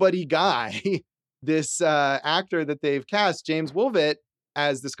nobody guy, this actor that they've cast, James Woolvett,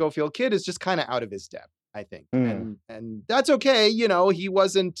 as the Schofield kid, is just kind of out of his depth, I think. And that's okay. You know,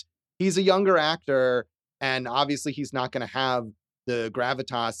 he's a younger actor, and obviously he's not going to have the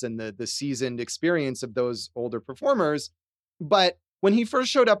gravitas and the seasoned experience of those older performers. But when he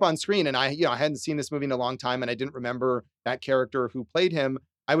first showed up on screen, and I hadn't seen this movie in a long time, and I didn't remember that character who played him,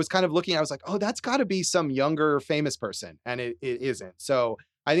 I was kind of looking, I was like, oh, that's got to be some younger famous person. And it isn't. So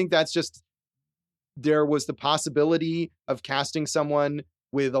I think that's just, there was the possibility of casting someone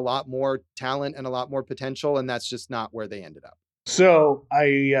with a lot more talent and a lot more potential, and that's just not where they ended up. So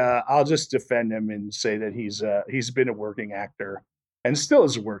I'll just defend him and say that he's been a working actor and still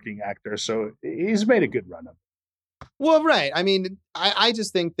is a working actor. So he's made a good run of it. Well, right. I mean, I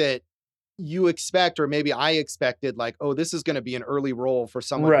just think that you expect, or maybe I expected, like, oh, this is going to be an early role for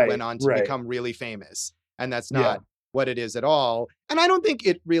someone who went on to become really famous. And that's not what it is at all. And I don't think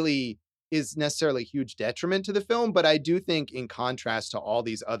it really is necessarily a huge detriment to the film, but I do think in contrast to all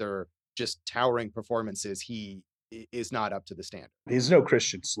these other just towering performances, he is not up to the standard. He's no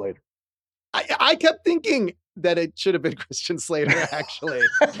Christian Slater. I kept thinking that it should have been Christian Slater, actually.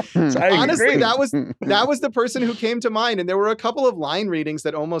 Honestly, that was the person who came to mind. And there were a couple of line readings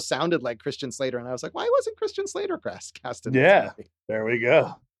that almost sounded like Christian Slater. And I was like, why wasn't Christian Slater casted? Yeah, there we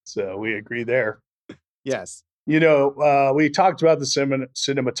go. So we agree there. Yes. You know, we talked about the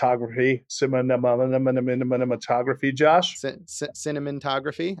cinematography, Josh.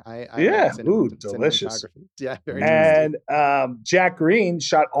 Cinematography. Delicious. Yeah, very tasty. And Jack Green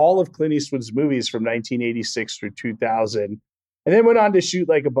shot all of Clint Eastwood's movies from 1986 through 2000, and then went on to shoot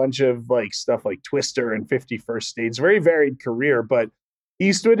like a bunch of like stuff like Twister and 50 First Dates. Very varied career, but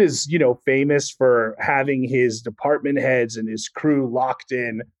Eastwood is, you know, famous for having his department heads and his crew locked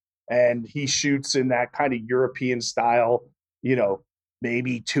in. And he shoots in that kind of European style, you know,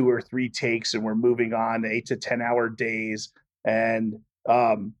 maybe 2 or 3 takes, and we're moving on 8 to 10 hour days. And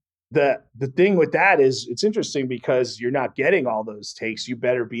the thing with that is it's interesting because you're not getting all those takes. You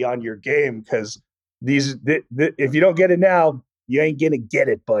better be on your game because if you don't get it now, you ain't gonna get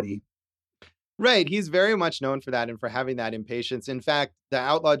it, buddy. Right. He's very much known for that and for having that impatience. In fact, The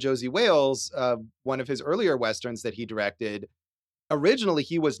Outlaw Josie Wales, one of his earlier Westerns that he directed, originally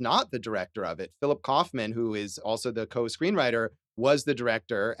he was not the director of it. Philip Kaufman, who is also the co-screenwriter, was the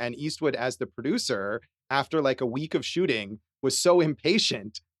director, and Eastwood as the producer, after like a week of shooting, was so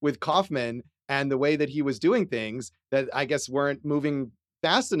impatient with Kaufman and the way that he was doing things that I guess weren't moving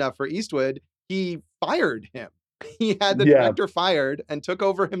fast enough for Eastwood. He fired him. He had the director fired and took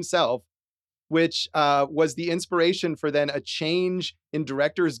over himself, which was the inspiration for then a change in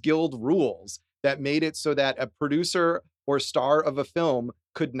Directors Guild rules that made it so that a producer or star of a film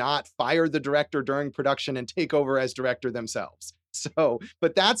could not fire the director during production and take over as director themselves. So,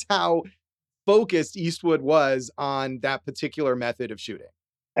 but that's how focused Eastwood was on that particular method of shooting.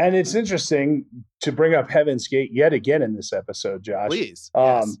 And it's interesting to bring up Heaven's Gate yet again in this episode, Josh. Please.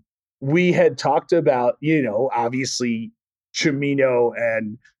 Yes. We had talked about, obviously Cimino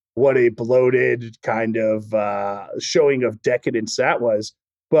and what a bloated kind of showing of decadence that was.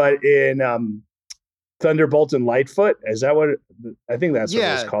 But in Thunderbolt and Lightfoot, is that what I think that's what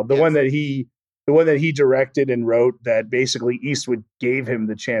it's called? The one that he directed and wrote, that basically Eastwood gave him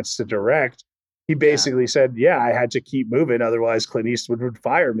the chance to direct. He basically said, I had to keep moving, otherwise Clint Eastwood would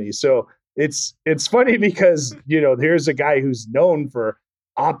fire me. So it's funny because, here's a guy who's known for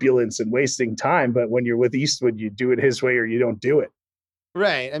opulence and wasting time, but when you're with Eastwood, you do it his way or you don't do it.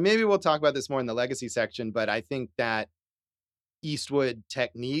 Right. And maybe we'll talk about this more in the legacy section, but I think that Eastwood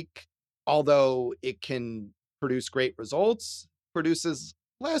technique, although it can produce great results, produces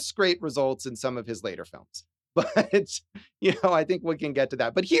less great results in some of his later films. But, I think we can get to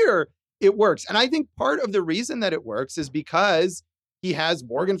that. But here it works. And I think part of the reason that it works is because he has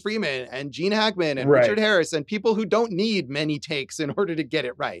Morgan Freeman and Gene Hackman and Richard Harris and people who don't need many takes in order to get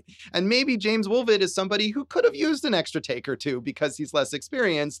it right. And maybe James Woolvid is somebody who could have used an extra take or two because he's less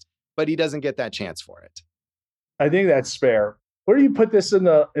experienced, but he doesn't get that chance for it. I think that's fair. Where do you put this in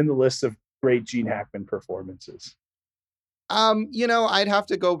the list of great Gene Hackman performances? I'd have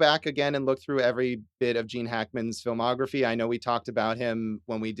to go back again and look through every bit of Gene Hackman's filmography. I know we talked about him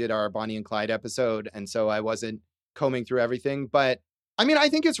when we did our Bonnie and Clyde episode, and so I wasn't combing through everything, but I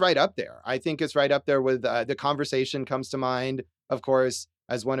think it's right up there. I think it's right up there with The Conversation comes to mind, of course,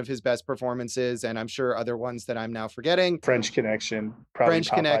 as one of his best performances, and I'm sure other ones that I'm now forgetting. French Connection, probably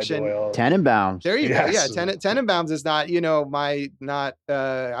French Connection, Tenenbaums. There you go. Yeah, Tenenbaums is not,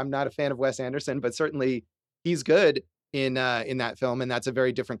 I'm not a fan of Wes Anderson, but certainly he's good in that film, and that's a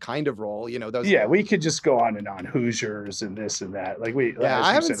very different kind of role. We could just go on and on. Hoosiers and this and that.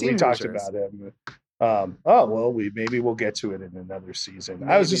 I haven't seen. We talked about him. We'll get to it in another season.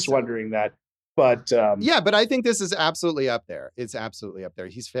 Maybe I was just wondering that. But but I think this is absolutely up there. It's absolutely up there.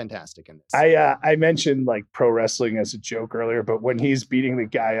 He's fantastic in this. I mentioned like pro wrestling as a joke earlier, but when he's beating the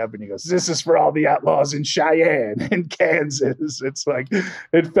guy up and he goes, "This is for all the outlaws in Cheyenne and Kansas," it's like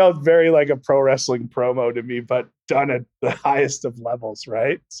it felt very like a pro wrestling promo to me, but done at the highest of levels,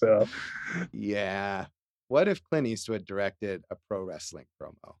 right? So, yeah. What if Clint Eastwood directed a pro wrestling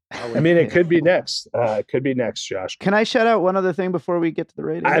promo? It could be next. It could be next, Josh. Can I shout out one other thing before we get to the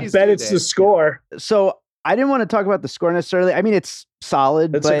rating? I bet it's the score. So I didn't want to talk about the score necessarily. It's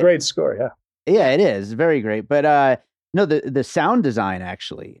solid. It's a great score, yeah. Yeah, it is. Very great. But no, the sound design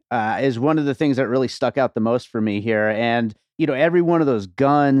actually is one of the things that really stuck out the most for me here. And, every one of those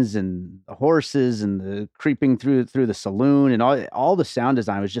guns and the horses and the creeping through the saloon and all the sound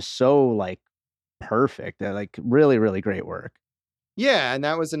design was just so like perfect. Like really, really great work. Yeah, and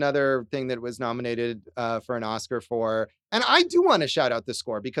that was another thing that was nominated for an Oscar for. And I do want to shout out the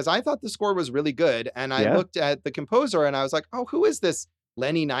score because I thought the score was really good. And I looked at the composer and I was like, oh, who is this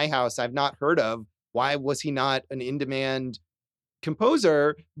Lenny Nyhouse? I've not heard of. Why was he not an in-demand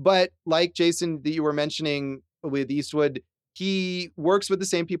composer? But like Jason, that you were mentioning with Eastwood, he works with the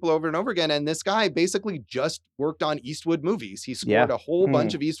same people over and over again. And this guy basically just worked on Eastwood movies. He scored a whole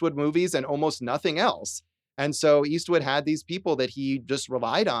bunch of Eastwood movies and almost nothing else. And so Eastwood had these people that he just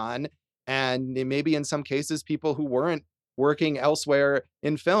relied on. And maybe in some cases, people who weren't working elsewhere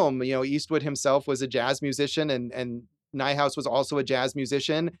in film. Eastwood himself was a jazz musician and Nyhouse was also a jazz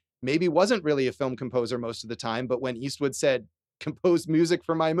musician. Maybe wasn't really a film composer most of the time. But when Eastwood said, compose music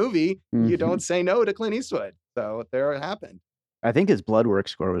for my movie, you don't say no to Clint Eastwood. So there it happened. I think his Bloodwork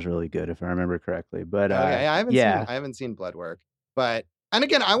score was really good, if I remember correctly. But I haven't seen Bloodwork. But and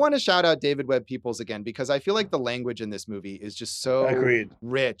again, I want to shout out David Webb Peoples again, because I feel like the language in this movie is just so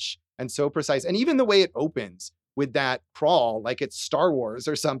rich and so precise. And even the way it opens with that crawl, like it's Star Wars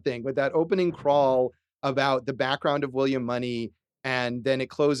or something, with that opening crawl about the background of William Money. And then it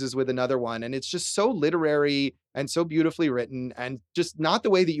closes with another one. And it's just so literary and so beautifully written, and just not the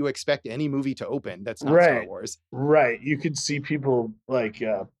way that you expect any movie to open that's not Star Wars. Right. You could see people like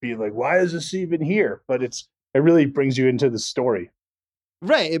be like, why is this even here? But it really brings you into the story.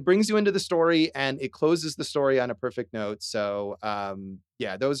 Right. It brings you into the story, and it closes the story on a perfect note. So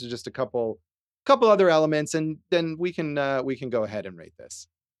yeah, those are just a couple other elements, and then we can go ahead and rate this.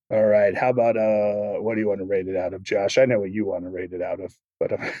 All right. How about what do you want to rate it out of, Josh? I know what you want to rate it out of,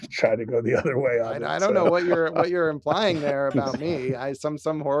 but I'm trying to go the other way on it. I don't know what you're implying there about me.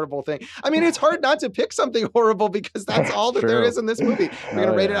 Some horrible thing. I mean, it's hard not to pick something horrible because that's all that there is in this movie. We're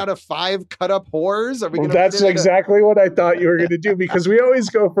gonna rate it out of 5 cut up whores. Are we gonna That's exactly what I thought you were gonna do, because we always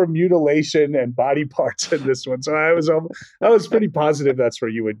go for mutilation and body parts in this one. So I was pretty positive that's where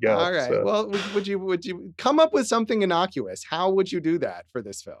you would go. All right. So. Well, would you come up with something innocuous? How would you do that for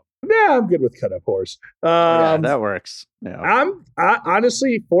this film? Yeah, I'm good with cut up horse. Yeah, that works. Yeah. I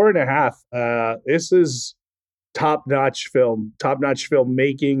honestly 4.5. This is top-notch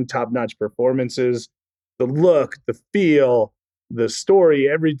filmmaking, top-notch performances, the look, the feel, the story,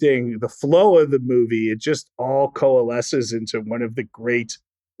 everything, the flow of the movie. It just all coalesces into one of the great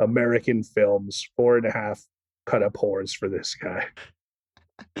American films. 4.5 cut up whores for this guy.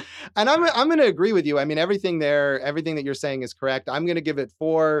 And I'm going to agree with you. I mean, everything that you're saying is correct. I'm going to give it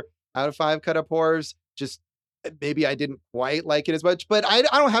 4 out of 5 cut up whores. Just maybe I didn't quite like it as much, but I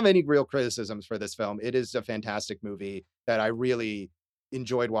don't have any real criticisms for this film. It is a fantastic movie that I really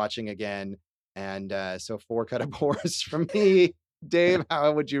enjoyed watching again. And so 4 cut up whores from me. Dave,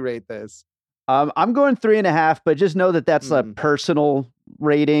 how would you rate this? I'm going 3.5, but just know that that's a personal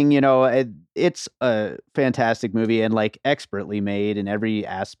rating. You know, it's a fantastic movie and like expertly made in every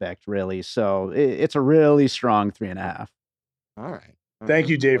aspect, really. So it's a really strong 3.5. All right. Thank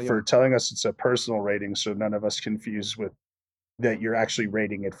you, Dave, for telling us it's a personal rating, so none of us confused with that you're actually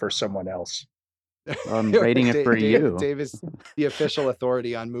rating it for someone else. I'm rating it for you. Dave is the official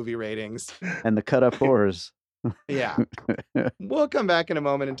authority on movie ratings. And the cut up whores. Yeah. We'll come back in a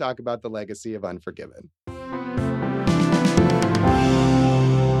moment and talk about the legacy of Unforgiven.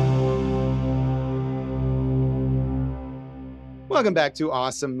 Welcome back to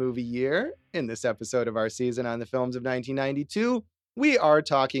Awesome Movie Year. In this episode of our season on the films of 1992, we are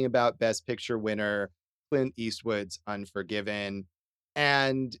talking about Best Picture winner Clint Eastwood's Unforgiven.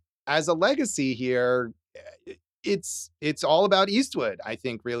 And as a legacy here, it's all about Eastwood, I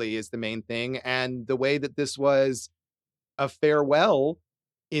think, really is the main thing. And the way that this was a farewell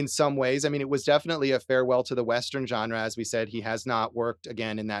in some ways. I mean, it was definitely a farewell to the Western genre. As we said, he has not worked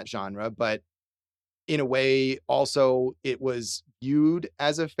again in that genre, but in a way, also, it was viewed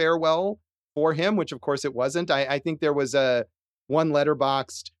as a farewell for him, which of course it wasn't. I think there was one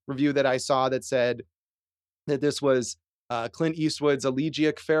Letterboxd review that I saw that said that this was Clint Eastwood's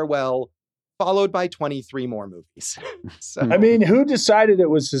elegiac farewell, followed by 23 more movies. So, I mean, who decided it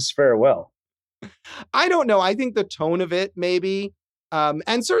was his farewell? I don't know. I think the tone of it, maybe.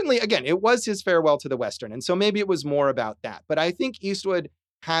 And certainly, again, it was his farewell to the Western. And so maybe it was more about that. But I think Eastwood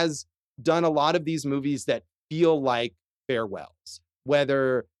has done a lot of these movies that feel like farewells,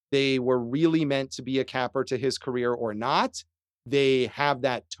 whether they were really meant to be a capper to his career or not. They have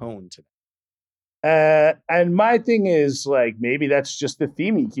that tone to them. And my thing is, like, maybe that's just the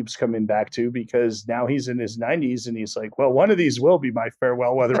theme he keeps coming back to, because now he's in his 90s and he's like, well, one of these will be my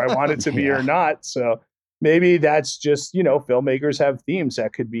farewell, whether I want it to be or not. So maybe that's just, filmmakers have themes.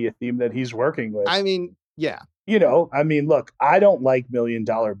 That could be a theme that he's working with. I mean, yeah. Look, I don't like $1 Million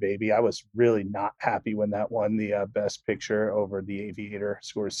Baby. I was really not happy when that won the Best Picture over The Aviator,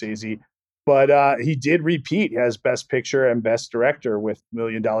 Scorsese. But he did repeat as Best Picture and Best Director with $1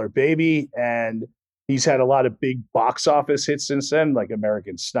 Million Baby. And he's had a lot of big box office hits since then, like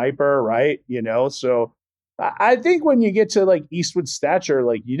American Sniper, right? So I think when you get to like Eastwood's stature,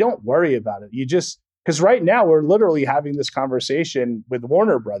 like you don't worry about it. You just, because right now we're literally having this conversation with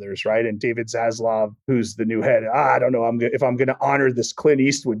Warner Brothers, right? And David Zaslav, who's the new head. I don't know if I'm going to honor this Clint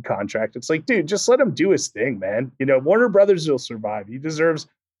Eastwood contract. It's like, dude, just let him do his thing, man. Warner Brothers will survive. He deserves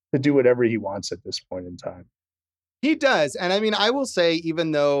to do whatever he wants at this point in time. He does. And I mean, I will say,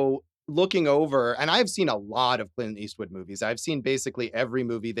 even though looking over, and I've seen a lot of Clint Eastwood movies. I've seen basically every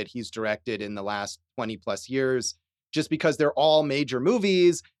movie that he's directed in the last 20 plus years, just because they're all major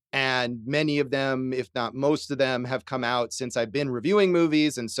movies. And many of them, if not most of them, have come out since I've been reviewing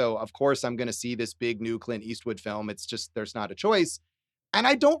movies. And so, of course, I'm going to see this big new Clint Eastwood film. It's just, there's not a choice. And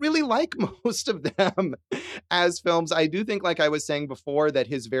I don't really like most of them as films. I do think, like I was saying before, that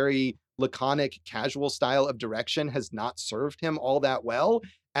his very laconic, casual style of direction has not served him all that well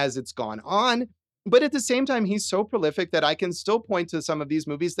as it's gone on. But at the same time, he's so prolific that I can still point to some of these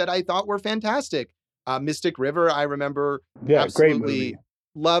movies that I thought were fantastic. Mystic River, I remember absolutely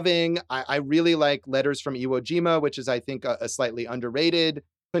loving. I really like Letters from Iwo Jima, which is, I think, a slightly underrated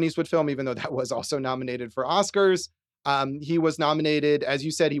Clint Eastwood film, even though that was also nominated for Oscars. He was nominated, as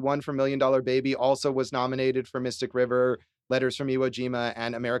you said, he won for $1 Million Baby, also was nominated for Mystic River, Letters from Iwo Jima,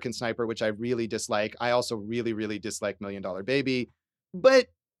 and American Sniper, which I really dislike. I also really, really dislike $1 Million Baby. But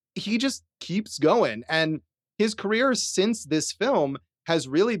he just keeps going. And his career since this film has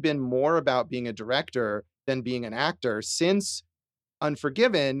really been more about being a director than being an actor. Since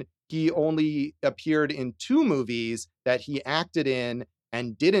Unforgiven, he only appeared in 2 movies that he acted in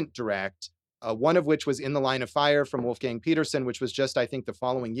and didn't direct. One of which was In the Line of Fire from Wolfgang Peterson, which was just, I think, the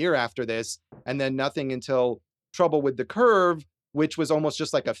following year after this. And then nothing until Trouble with the Curve, which was almost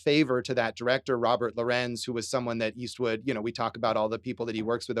just like a favor to that director, Robert Lorenz, who was someone that Eastwood, we talk about all the people that he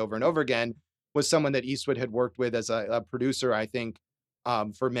works with over and over again, was someone that Eastwood had worked with as a producer, I think,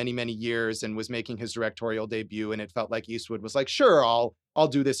 for many, many years, and was making his directorial debut. And it felt like Eastwood was like, sure, I'll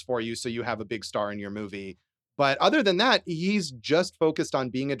do this for you so you have a big star in your movie. But other than that, he's just focused on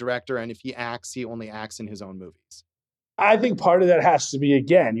being a director. And if he acts, he only acts in his own movies. I think part of that has to be,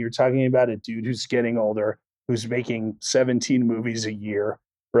 again, you're talking about a dude who's getting older, who's making 17 movies a year,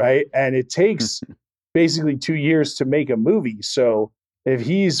 right? And it takes basically 2 years to make a movie. So if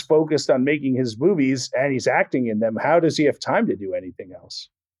he's focused on making his movies and he's acting in them, how does he have time to do anything else?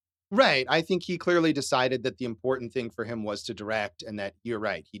 Right. I think he clearly decided that the important thing for him was to direct, and that you're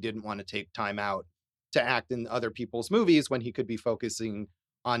right. He didn't want to take time out to act in other people's movies when he could be focusing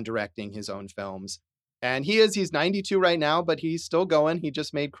on directing his own films. And he's 92 right now, but he's still going. He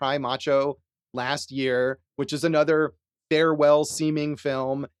just made Cry Macho last year, which is another farewell seeming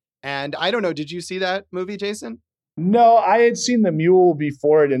film. And I don't know, did you see that movie, Jason? No, I had seen The Mule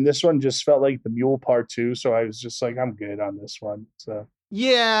before it, and this one just felt like The Mule Part 2. So I was just like, I'm good on this one. So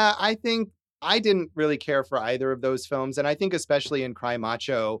yeah, I think I didn't really care for either of those films. And I think especially in Cry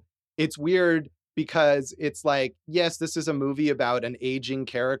Macho, it's weird because it's like, yes, this is a movie about an aging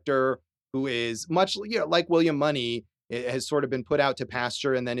character who is much, like William Money, it has sort of been put out to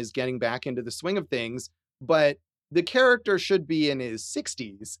pasture and then is getting back into the swing of things. But the character should be in his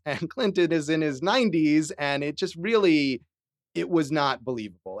 60s and Clinton is in his 90s. And it just really, it was not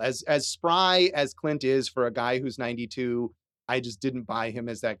believable. As spry as Clint is for a guy who's 92, I just didn't buy him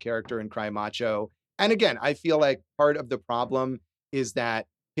as that character in Cry Macho. And again, I feel like part of the problem is that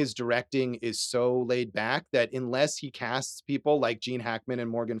his directing is so laid back that unless he casts people like Gene Hackman and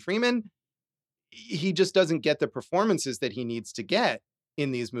Morgan Freeman, he just doesn't get the performances that he needs to get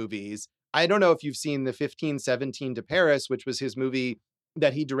in these movies. I don't know if you've seen the 1517 to Paris, which was his movie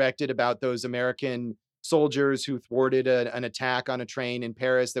that he directed about those American soldiers who thwarted an attack on a train in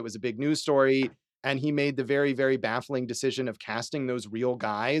Paris that was a big news story. And he made the very, very baffling decision of casting those real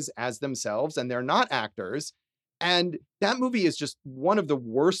guys as themselves, and they're not actors. And that movie is just one of the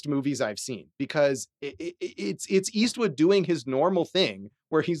worst movies I've seen because it's Eastwood doing his normal thing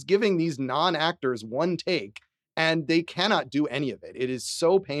where he's giving these non-actors one take and they cannot do any of it. It is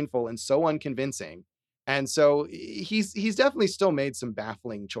so painful and so unconvincing. And so he's definitely still made some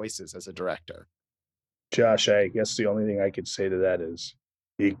baffling choices as a director. Josh, I guess the only thing I could say to that is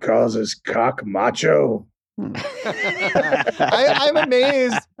he calls his cock macho. I'm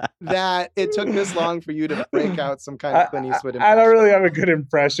amazed that it took this long for you to break out some kind of Clint Eastwood impression. I don't really have a good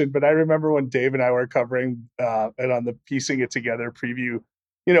impression, but I remember when Dave and I were covering and on the Piecing It Together preview,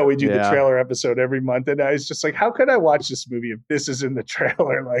 we do the trailer episode every month, and I was just like, how could I watch this movie if this is in the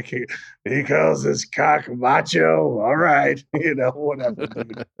trailer? Like, he calls his cock macho. All right. Whatever.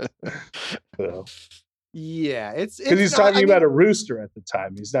 So. Yeah, it's because he's talking about a rooster at the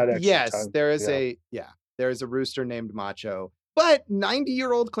time. He's not actually. Yes, there is there's a rooster named Macho, but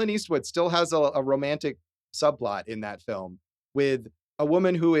 90-year-old Clint Eastwood still has a romantic subplot in that film with a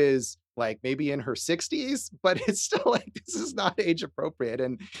woman who is like maybe in her 60s, but it's still like, this is not age appropriate.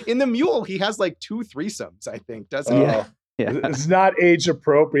 And in The Mule, he has like 2 threesomes, I think, doesn't he? Yeah. It's not age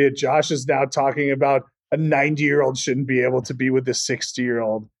appropriate. Josh is now talking about a 90-year-old shouldn't be able to be with a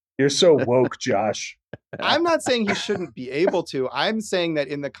 60-year-old. You're so woke, Josh. I'm not saying he shouldn't be able to. I'm saying that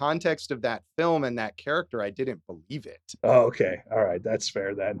in the context of that film and that character, I didn't believe it. Oh, okay. All right. That's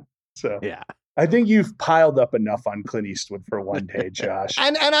fair then. So yeah, I think you've piled up enough on Clint Eastwood for one day, Josh.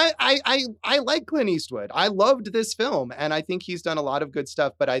 and I like Clint Eastwood. I loved this film, and I think he's done a lot of good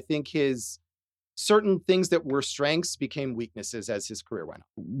stuff, but I think his certain things that were strengths became weaknesses as his career went on.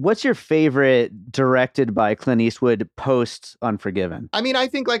 What's your favorite directed by Clint Eastwood post Unforgiven? I mean, I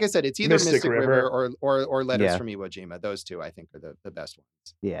think, like I said, it's either Mystic Mystic River River. or Letters Yeah. from Iwo Jima. Those two, I think, are the best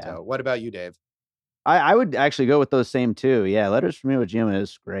ones. Yeah. So what about you, Dave? I would actually go with those same two. Yeah, Letters from Iwo Jima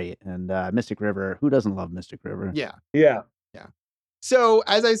is great. And Mystic River, who doesn't love Mystic River? Yeah. Yeah. So,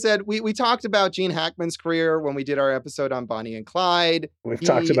 as I said, we talked about Gene Hackman's career when we did our episode on Bonnie and Clyde. We've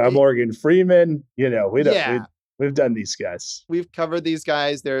talked about Morgan Freeman. You know, Yeah. we've done these guys. We've covered these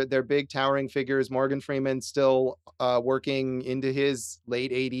guys. They're big, towering figures. Morgan Freeman still working into his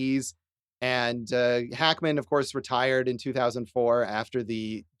late 80s. And Hackman, of course, retired in 2004 after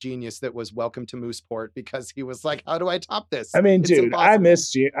the genius that was Welcome to Mooseport, because he was like, how do I top this? I mean, It's dude, I impossible.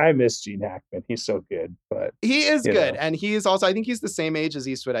 miss Gene Hackman. He's so good, but He is you good. know. And he is also, I think he's the same age as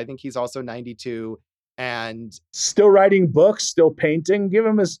Eastwood. I think he's also 92. And still writing books, still painting. Give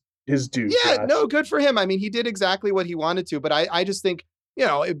him his due. yeah, Josh. no, good for him. I mean, he did exactly what he wanted to, but I just think, you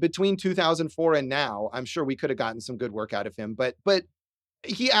know, between 2004 and now, I'm sure we could have gotten some good work out of him, but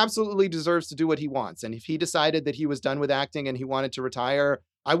he absolutely deserves to do what he wants. And if he decided that he was done with acting and he wanted to retire,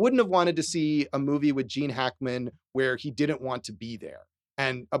 I wouldn't have wanted to see a movie with Gene Hackman where he didn't want to be there,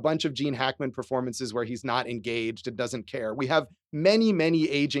 and a bunch of Gene Hackman performances where he's not engaged and doesn't care. We have many, many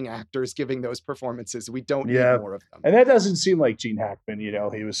aging actors giving those performances. We don't need more of them. And that doesn't seem like Gene Hackman, you know,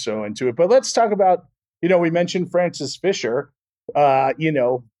 he was so into it. But let's talk about, you know, we mentioned Frances Fisher. You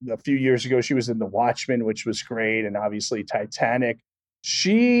know, a few years ago, she was in The Watchmen, which was great, and obviously Titanic.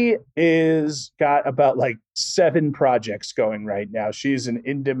 She is got about like 7 projects going right now. She's an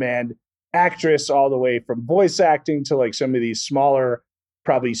in-demand actress, all the way from voice acting to like some of these smaller,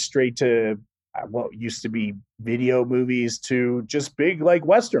 probably straight to what used to be video movies to just big like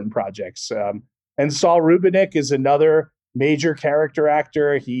Western projects. And Saul Rubinek is another major character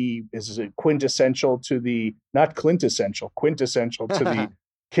actor. He is quintessential to the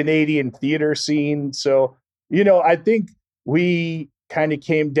Canadian theater scene. So, you know, I think we kind of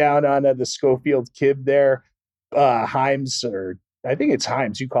came down on the Schofield kid there. Himes, or I think it's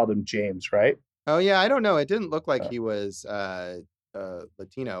Himes. You called him James, right? Oh yeah, I don't know. It didn't look like he was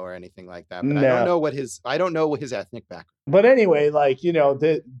Latino or anything like that. But No. I don't know his ethnic background. But anyway, like, you know,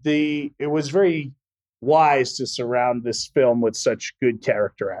 it was very wise to surround this film with such good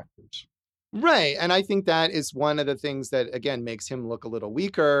character actors. Right. And I think that is one of the things that, again, makes him look a little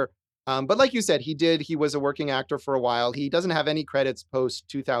weaker. But like you said, he was a working actor for a while. He doesn't have any credits post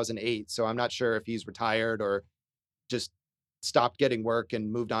 2008. So I'm not sure if he's retired or just stopped getting work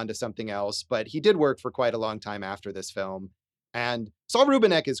and moved on to something else. But he did work for quite a long time after this film. And Saul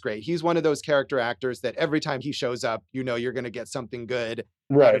Rubinek is great. He's one of those character actors that every time he shows up, you know, you're going to get something good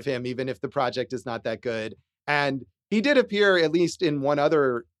out of him, even if the project is not that good. And he did appear at least in one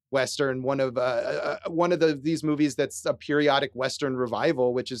other Western, one of these movies that's a periodic Western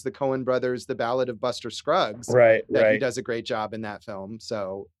revival, which is the Coen Brothers, The Ballad of Buster Scruggs. Right. He does a great job in that film.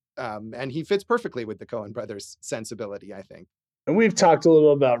 So, and he fits perfectly with the Coen Brothers sensibility, I think. And we've talked a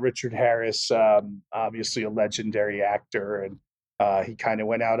little about Richard Harris, obviously a legendary actor, and he kind of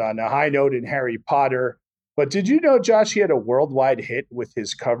went out on a high note in Harry Potter. But did you know, Josh, he had a worldwide hit with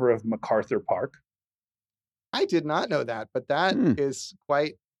his cover of MacArthur Park? I did not know that, but that is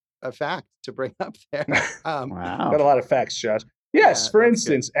quite a fact to bring up there. Wow. Got a lot of facts, Josh. Yes, for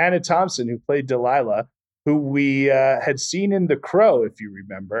instance, Anna Thompson, who played Delilah, who we had seen in The Crow, if you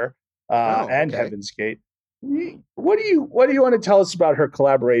remember, and Heaven's Gate. What do you want to tell us about her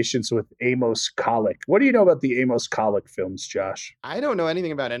collaborations with Amos Collick? What do you know about the Amos Collick films, Josh? I don't know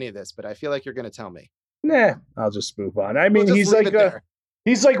anything about any of this, but I feel like you're going to tell me. Nah, I'll just move on. I mean, he's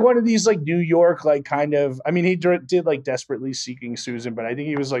like one of these like New York, like kind of, I mean, he did like Desperately Seeking Susan, but I think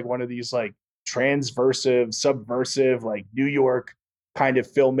he was like one of these like transversive, subversive, like New York kind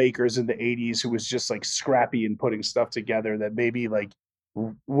of filmmakers in the 80s who was just like scrappy and putting stuff together that maybe like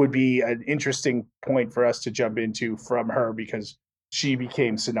would be an interesting point for us to jump into from her, because she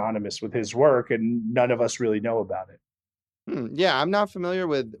became synonymous with his work and none of us really know about it. Yeah, I'm not familiar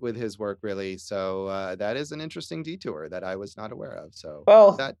with his work really. So that is an interesting detour that I was not aware of. So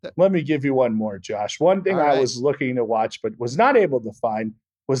well, let me give you one more, Josh. One thing I was looking to watch but was not able to find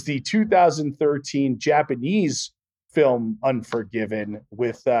was the 2013 Japanese film Unforgiven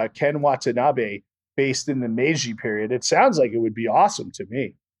with Ken Watanabe, based in the Meiji period. It sounds like it would be awesome to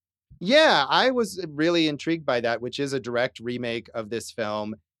me. Yeah, I was really intrigued by that, which is a direct remake of this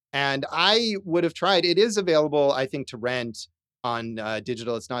film. And I would have tried. It is available, I think, to rent on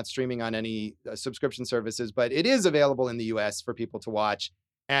digital. It's not streaming on any subscription services, but it is available in the US for people to watch.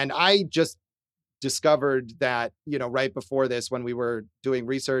 And I just discovered that, you know, right before this when we were doing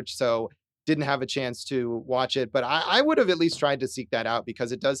research. So didn't have a chance to watch it, but I would have at least tried to seek that out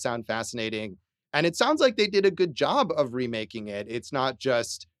because it does sound fascinating. And it sounds like they did a good job of remaking it. It's not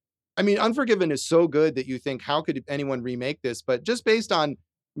just, I mean, Unforgiven is so good that you think, how could anyone remake this? But just based on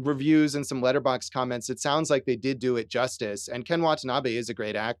reviews and some Letterboxd comments, it sounds like they did do it justice. And Ken Watanabe is a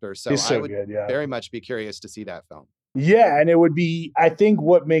great actor. So He's so I would good, yeah. very much be curious to see that film. Yeah, and it would be, I think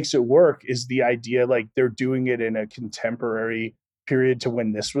what makes it work is the idea like they're doing it in a contemporary period to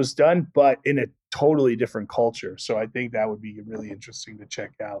when this was done, but in a totally different culture. So I think that would be really interesting to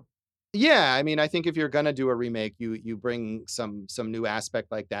check out. Yeah, I mean, I think if you're gonna do a remake, you bring some new aspect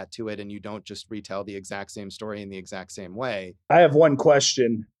like that to it, and you don't just retell the exact same story in the exact same way. I have one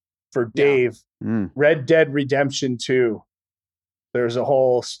question for Dave. Yeah. Red Dead Redemption 2. There's a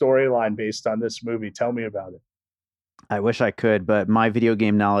whole storyline based on this movie. Tell me about it. I wish I could, but my video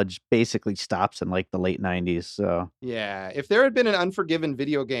game knowledge basically stops in like the late 90s. So Yeah, if there had been an Unforgiven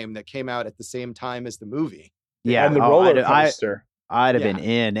video game that came out at the same time as the movie, yeah, And the roller coaster. I'd have Yeah. been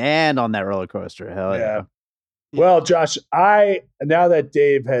in and on that roller coaster. Hell yeah. Well, Josh, now that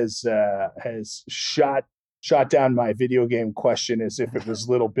Dave has shot down my video game question as if it was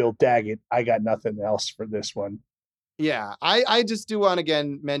little Bill Daggett, I got nothing else for this one. yeah, I just do want to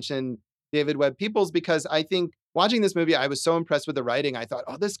again mention David Webb Peoples because I think watching this movie, I was so impressed with the writing. I thought,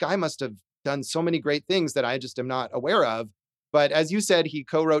 oh, this guy must have done so many great things that I just am not aware of. But as you said, he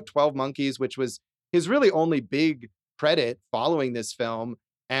co-wrote 12 Monkeys, which was his really only big credit following this film.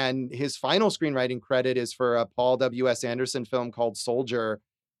 And his final screenwriting credit is for a Paul W.S. Anderson film called Soldier,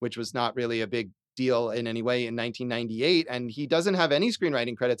 which was not really a big deal in any way in 1998. And he doesn't have any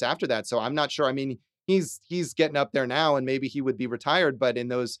screenwriting credits after that. So I'm not sure. I mean, he's getting up there now and maybe he would be retired. But in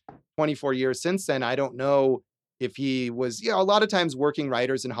those 24 years since then, I don't know if he was, a lot of times working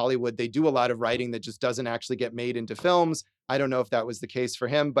writers in Hollywood, they do a lot of writing that just doesn't actually get made into films. I don't know if that was the case for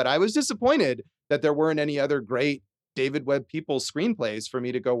him, but I was disappointed that there weren't any other great David Webb Peoples screenplays for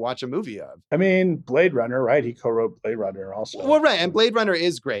me to go watch a movie of. I mean, Blade Runner, right? He co-wrote Blade Runner also. Well, right. And Blade Runner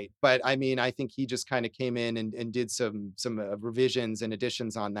is great, but I mean, I think he just kind of came in and did some revisions and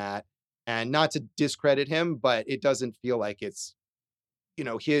additions on that. And not to discredit him, but it doesn't feel like it's,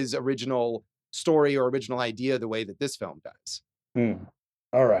 his original story or original idea the way that this film does.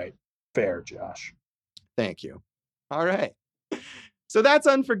 All right. Fair, Josh. Thank you. All right. So that's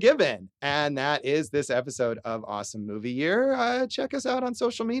Unforgiven. And that is this episode of Awesome Movie Year. Check us out on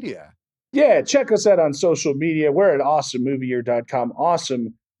social media. Yeah, check us out on social media. We're at awesomemovieyear.com.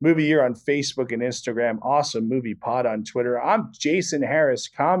 Awesome Movie Year on Facebook and Instagram. Awesome Movie Pod on Twitter. I'm Jason Harris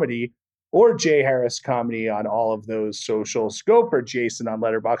Comedy or Jay Harris Comedy on all of those socials. Go for Jason on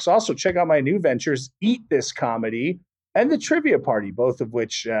Letterboxd. Also, check out my new ventures, Eat This Comedy and The Trivia Party, both of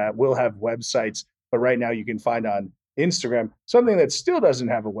which will have websites. But right now you can find on Instagram. Something that still doesn't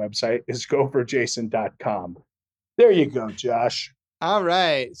have a website is goforjason.com. There you go, Josh. All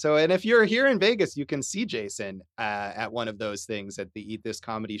right. So, and if you're here in Vegas, you can see Jason at one of those things at the Eat This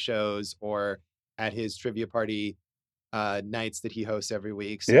Comedy shows or at his Trivia Party nights that he hosts every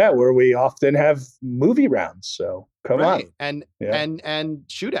week. So, yeah, where we often have movie rounds. So come right. on. And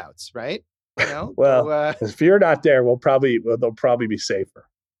shootouts, right? Well, if you're not there, they'll probably be safer.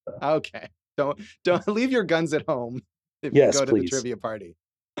 So. Okay. Don't leave your guns at home if yes, you go to please. the Trivia Party.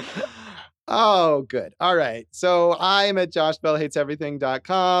 Oh, good. All right. So I'm at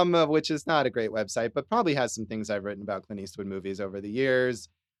joshbellhateseverything.com, which is not a great website, but probably has some things I've written about Clint Eastwood movies over the years.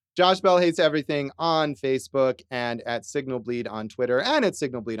 Josh Bell Hates Everything on Facebook and at Signal Bleed on Twitter and at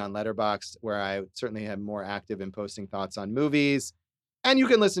Signal Bleed on Letterboxd, where I certainly am more active in posting thoughts on movies. And you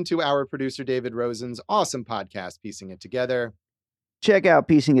can listen to our producer, David Rosen's awesome podcast, Piecing It Together. Check out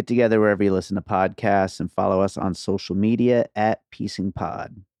Piecing It Together wherever you listen to podcasts and follow us on social media at Piecing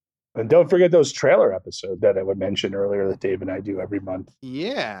Pod. And don't forget those trailer episodes that I would mention earlier that Dave and I do every month.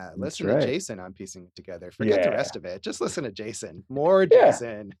 Yeah, listen right. to Jason on Piecing It Together. Forget the rest of it. Just listen to Jason. More Yeah.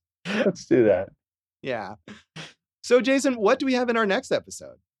 Jason. Let's do that. Yeah. So, Jason, what do we have in our next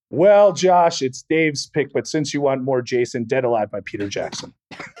episode? Well, Josh, it's Dave's pick, but since you want more Jason, Dead Alive by Peter Jackson.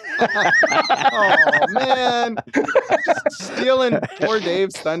 Oh, man. Just stealing poor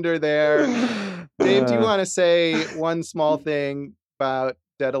Dave's thunder there. Dave, do you want to say one small thing about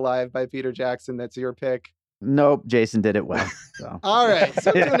Dead Alive by Peter Jackson that's your pick? Nope, Jason did it well. So. All right.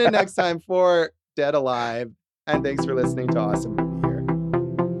 So tune in next time for Dead Alive. And thanks for listening to Awesome Movie Year.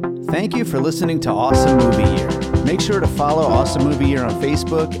 Thank you for listening to Awesome Movie Year. Make sure to follow Awesome Movie Year on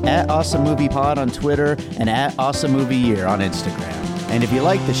Facebook, at Awesome Movie Pod on Twitter, and at Awesome Movie Year on Instagram. And if you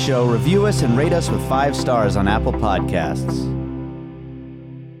like the show, review us and rate us with 5 stars on Apple Podcasts.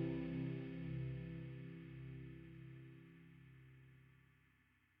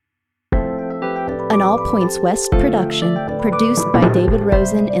 An All Points West production, produced by David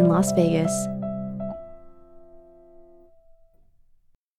Rosen in Las Vegas.